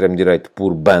 que era extremo-direito,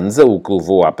 por Banza, o que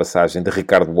levou à passagem de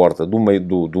Ricardo Horta do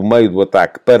meio do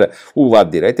ataque para o lado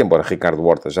direito, embora Ricardo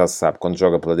Horta, já se sabe, quando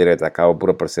joga pela direita acaba por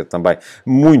aparecer também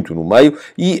muito no meio.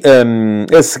 E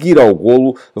a seguir ao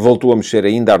golo voltou a mexer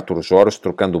ainda Artur Jorge,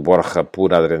 trocando o Borja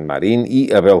por Adrien Marin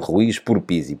e Abel Ruiz por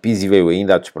Pizzi. Pizzi veio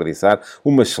ainda a desperdiçar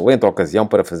uma excelente ocasião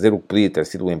para fazer o que podia ter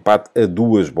sido o empate a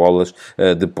 2 bolas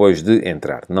depois de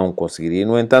entrar. Não conseguiria,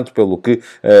 no entanto, pelo que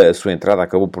a sua entrada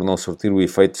acabou por não surtir o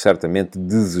efeito certamente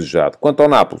desejado. Quanto ao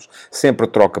Nápoles, sempre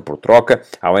troca por troca,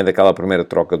 além daquela primeira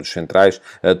troca dos centrais,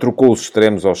 trocou os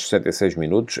extremos aos 66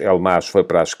 minutos. Elmas foi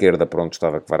para a esquerda, para onde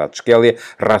estava Kvaratskhelia,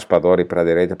 Raspadori para a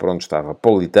direita, para onde estava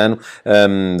Politano,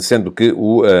 sendo que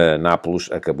o Nápoles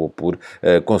acabou por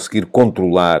conseguir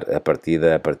controlar a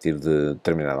partida a partir de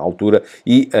determinada altura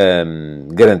e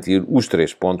garantir os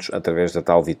 3 pontos através da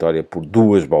tal vitória por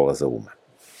 2-1.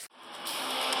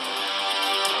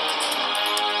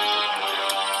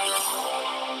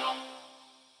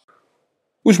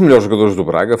 Os melhores jogadores do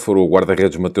Braga foram o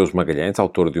guarda-redes Mateus Magalhães,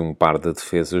 autor de um par de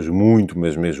defesas muito,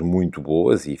 mas mesmo muito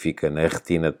boas, e fica na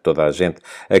retina de toda a gente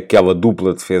aquela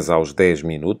dupla defesa aos 10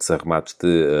 minutos, a remates de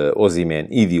Osimhen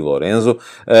e Di Lorenzo,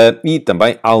 e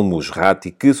também Al-Musrati,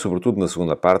 que, sobretudo na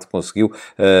segunda parte, conseguiu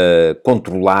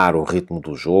controlar o ritmo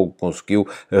do jogo, conseguiu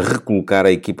recolocar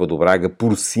a equipa do Braga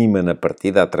por cima na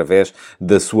partida, através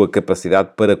da sua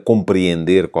capacidade para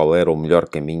compreender qual era o melhor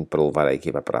caminho para levar a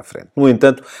equipa para a frente. No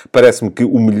entanto, parece-me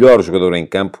que o melhor jogador em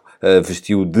campo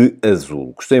vestiu de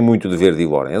azul. Gostei muito de ver Di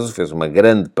Lorenzo, fez uma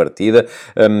grande partida.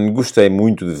 Gostei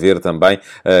muito de ver também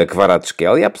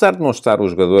Kvaratskhelia, apesar de não estar o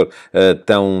jogador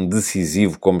tão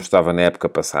decisivo como estava na época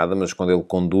passada, mas quando ele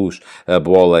conduz a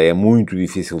bola é muito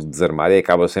difícil de desarmar e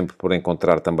acaba sempre por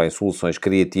encontrar também soluções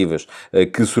criativas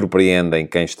que surpreendem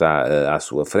quem está à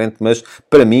sua frente. Mas,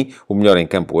 para mim, o melhor em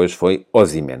campo hoje foi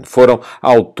Osimhen. Foram,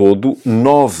 ao todo,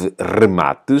 9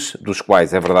 remates, dos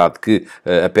quais é verdade que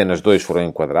apenas 2 foram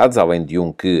enquadrados, além de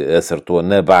um que acertou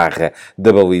na barra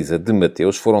da baliza de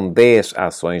Mateus. Foram 10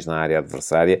 ações na área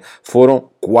adversária, foram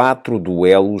 4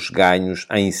 duelos ganhos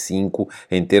em 5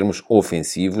 em termos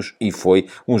ofensivos, e foi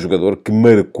um jogador que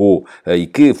marcou e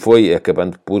que foi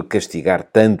acabando por castigar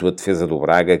tanto a defesa do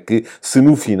Braga, que se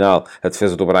no final a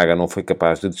defesa do Braga não foi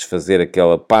capaz de desfazer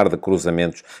aquela par de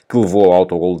cruzamentos que levou ao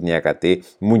autogol de Niakate,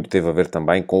 muito teve a ver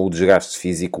também com o desgaste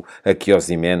físico a que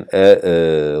Osimhen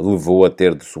levou a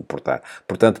ter de suportar.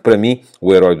 Portanto, para mim,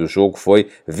 o herói do jogo foi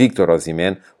Victor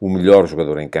Osimhen, o melhor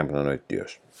jogador em campo na noite de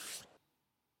hoje.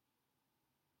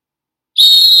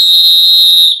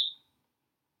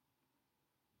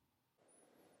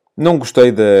 Não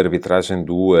gostei da arbitragem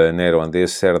do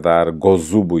neerlandês Serdar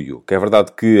Gozubuyu, que é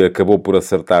verdade que acabou por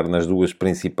acertar nas duas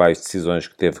principais decisões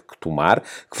que teve que tomar,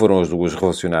 que foram as duas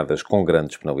relacionadas com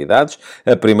grandes penalidades.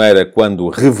 A primeira, quando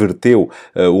reverteu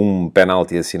um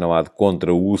penalti assinalado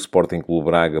contra o Sporting Clube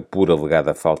Braga por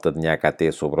alegada falta de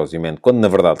Niakate sobre Osimhen, quando na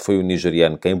verdade foi o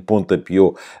nigeriano quem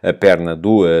pontapeou a perna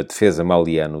do defesa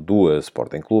maliano do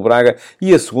Sporting Clube Braga.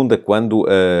 E a segunda, quando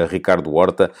Ricardo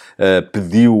Horta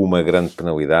pediu uma grande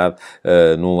penalidade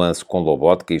num lance com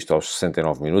Lobotka, isto aos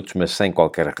 69 minutos, mas sem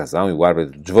qualquer razão, e o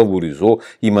árbitro desvalorizou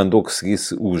e mandou que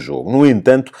seguisse o jogo. No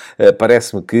entanto,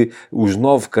 parece-me que os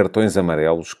 9 cartões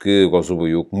amarelos que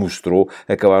Gozubuyu mostrou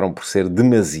acabaram por ser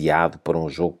demasiado para um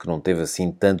jogo que não teve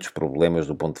assim tantos problemas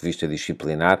do ponto de vista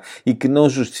disciplinar e que não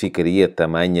justificaria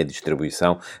tamanha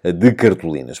distribuição de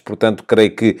cartolinas. Portanto,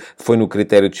 creio que foi no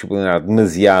critério disciplinar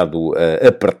demasiado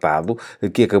apertado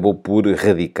que acabou por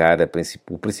radicar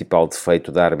o principal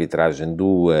defeito da arbitragem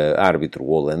do árbitro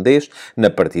holandês na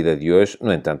partida de hoje.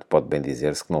 No entanto, pode bem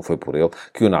dizer-se que não foi por ele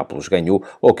que o Nápoles ganhou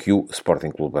ou que o Sporting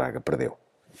Clube Braga perdeu.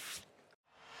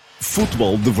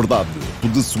 Futebol de Verdade,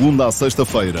 de segunda a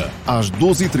sexta-feira, às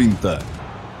 12h30.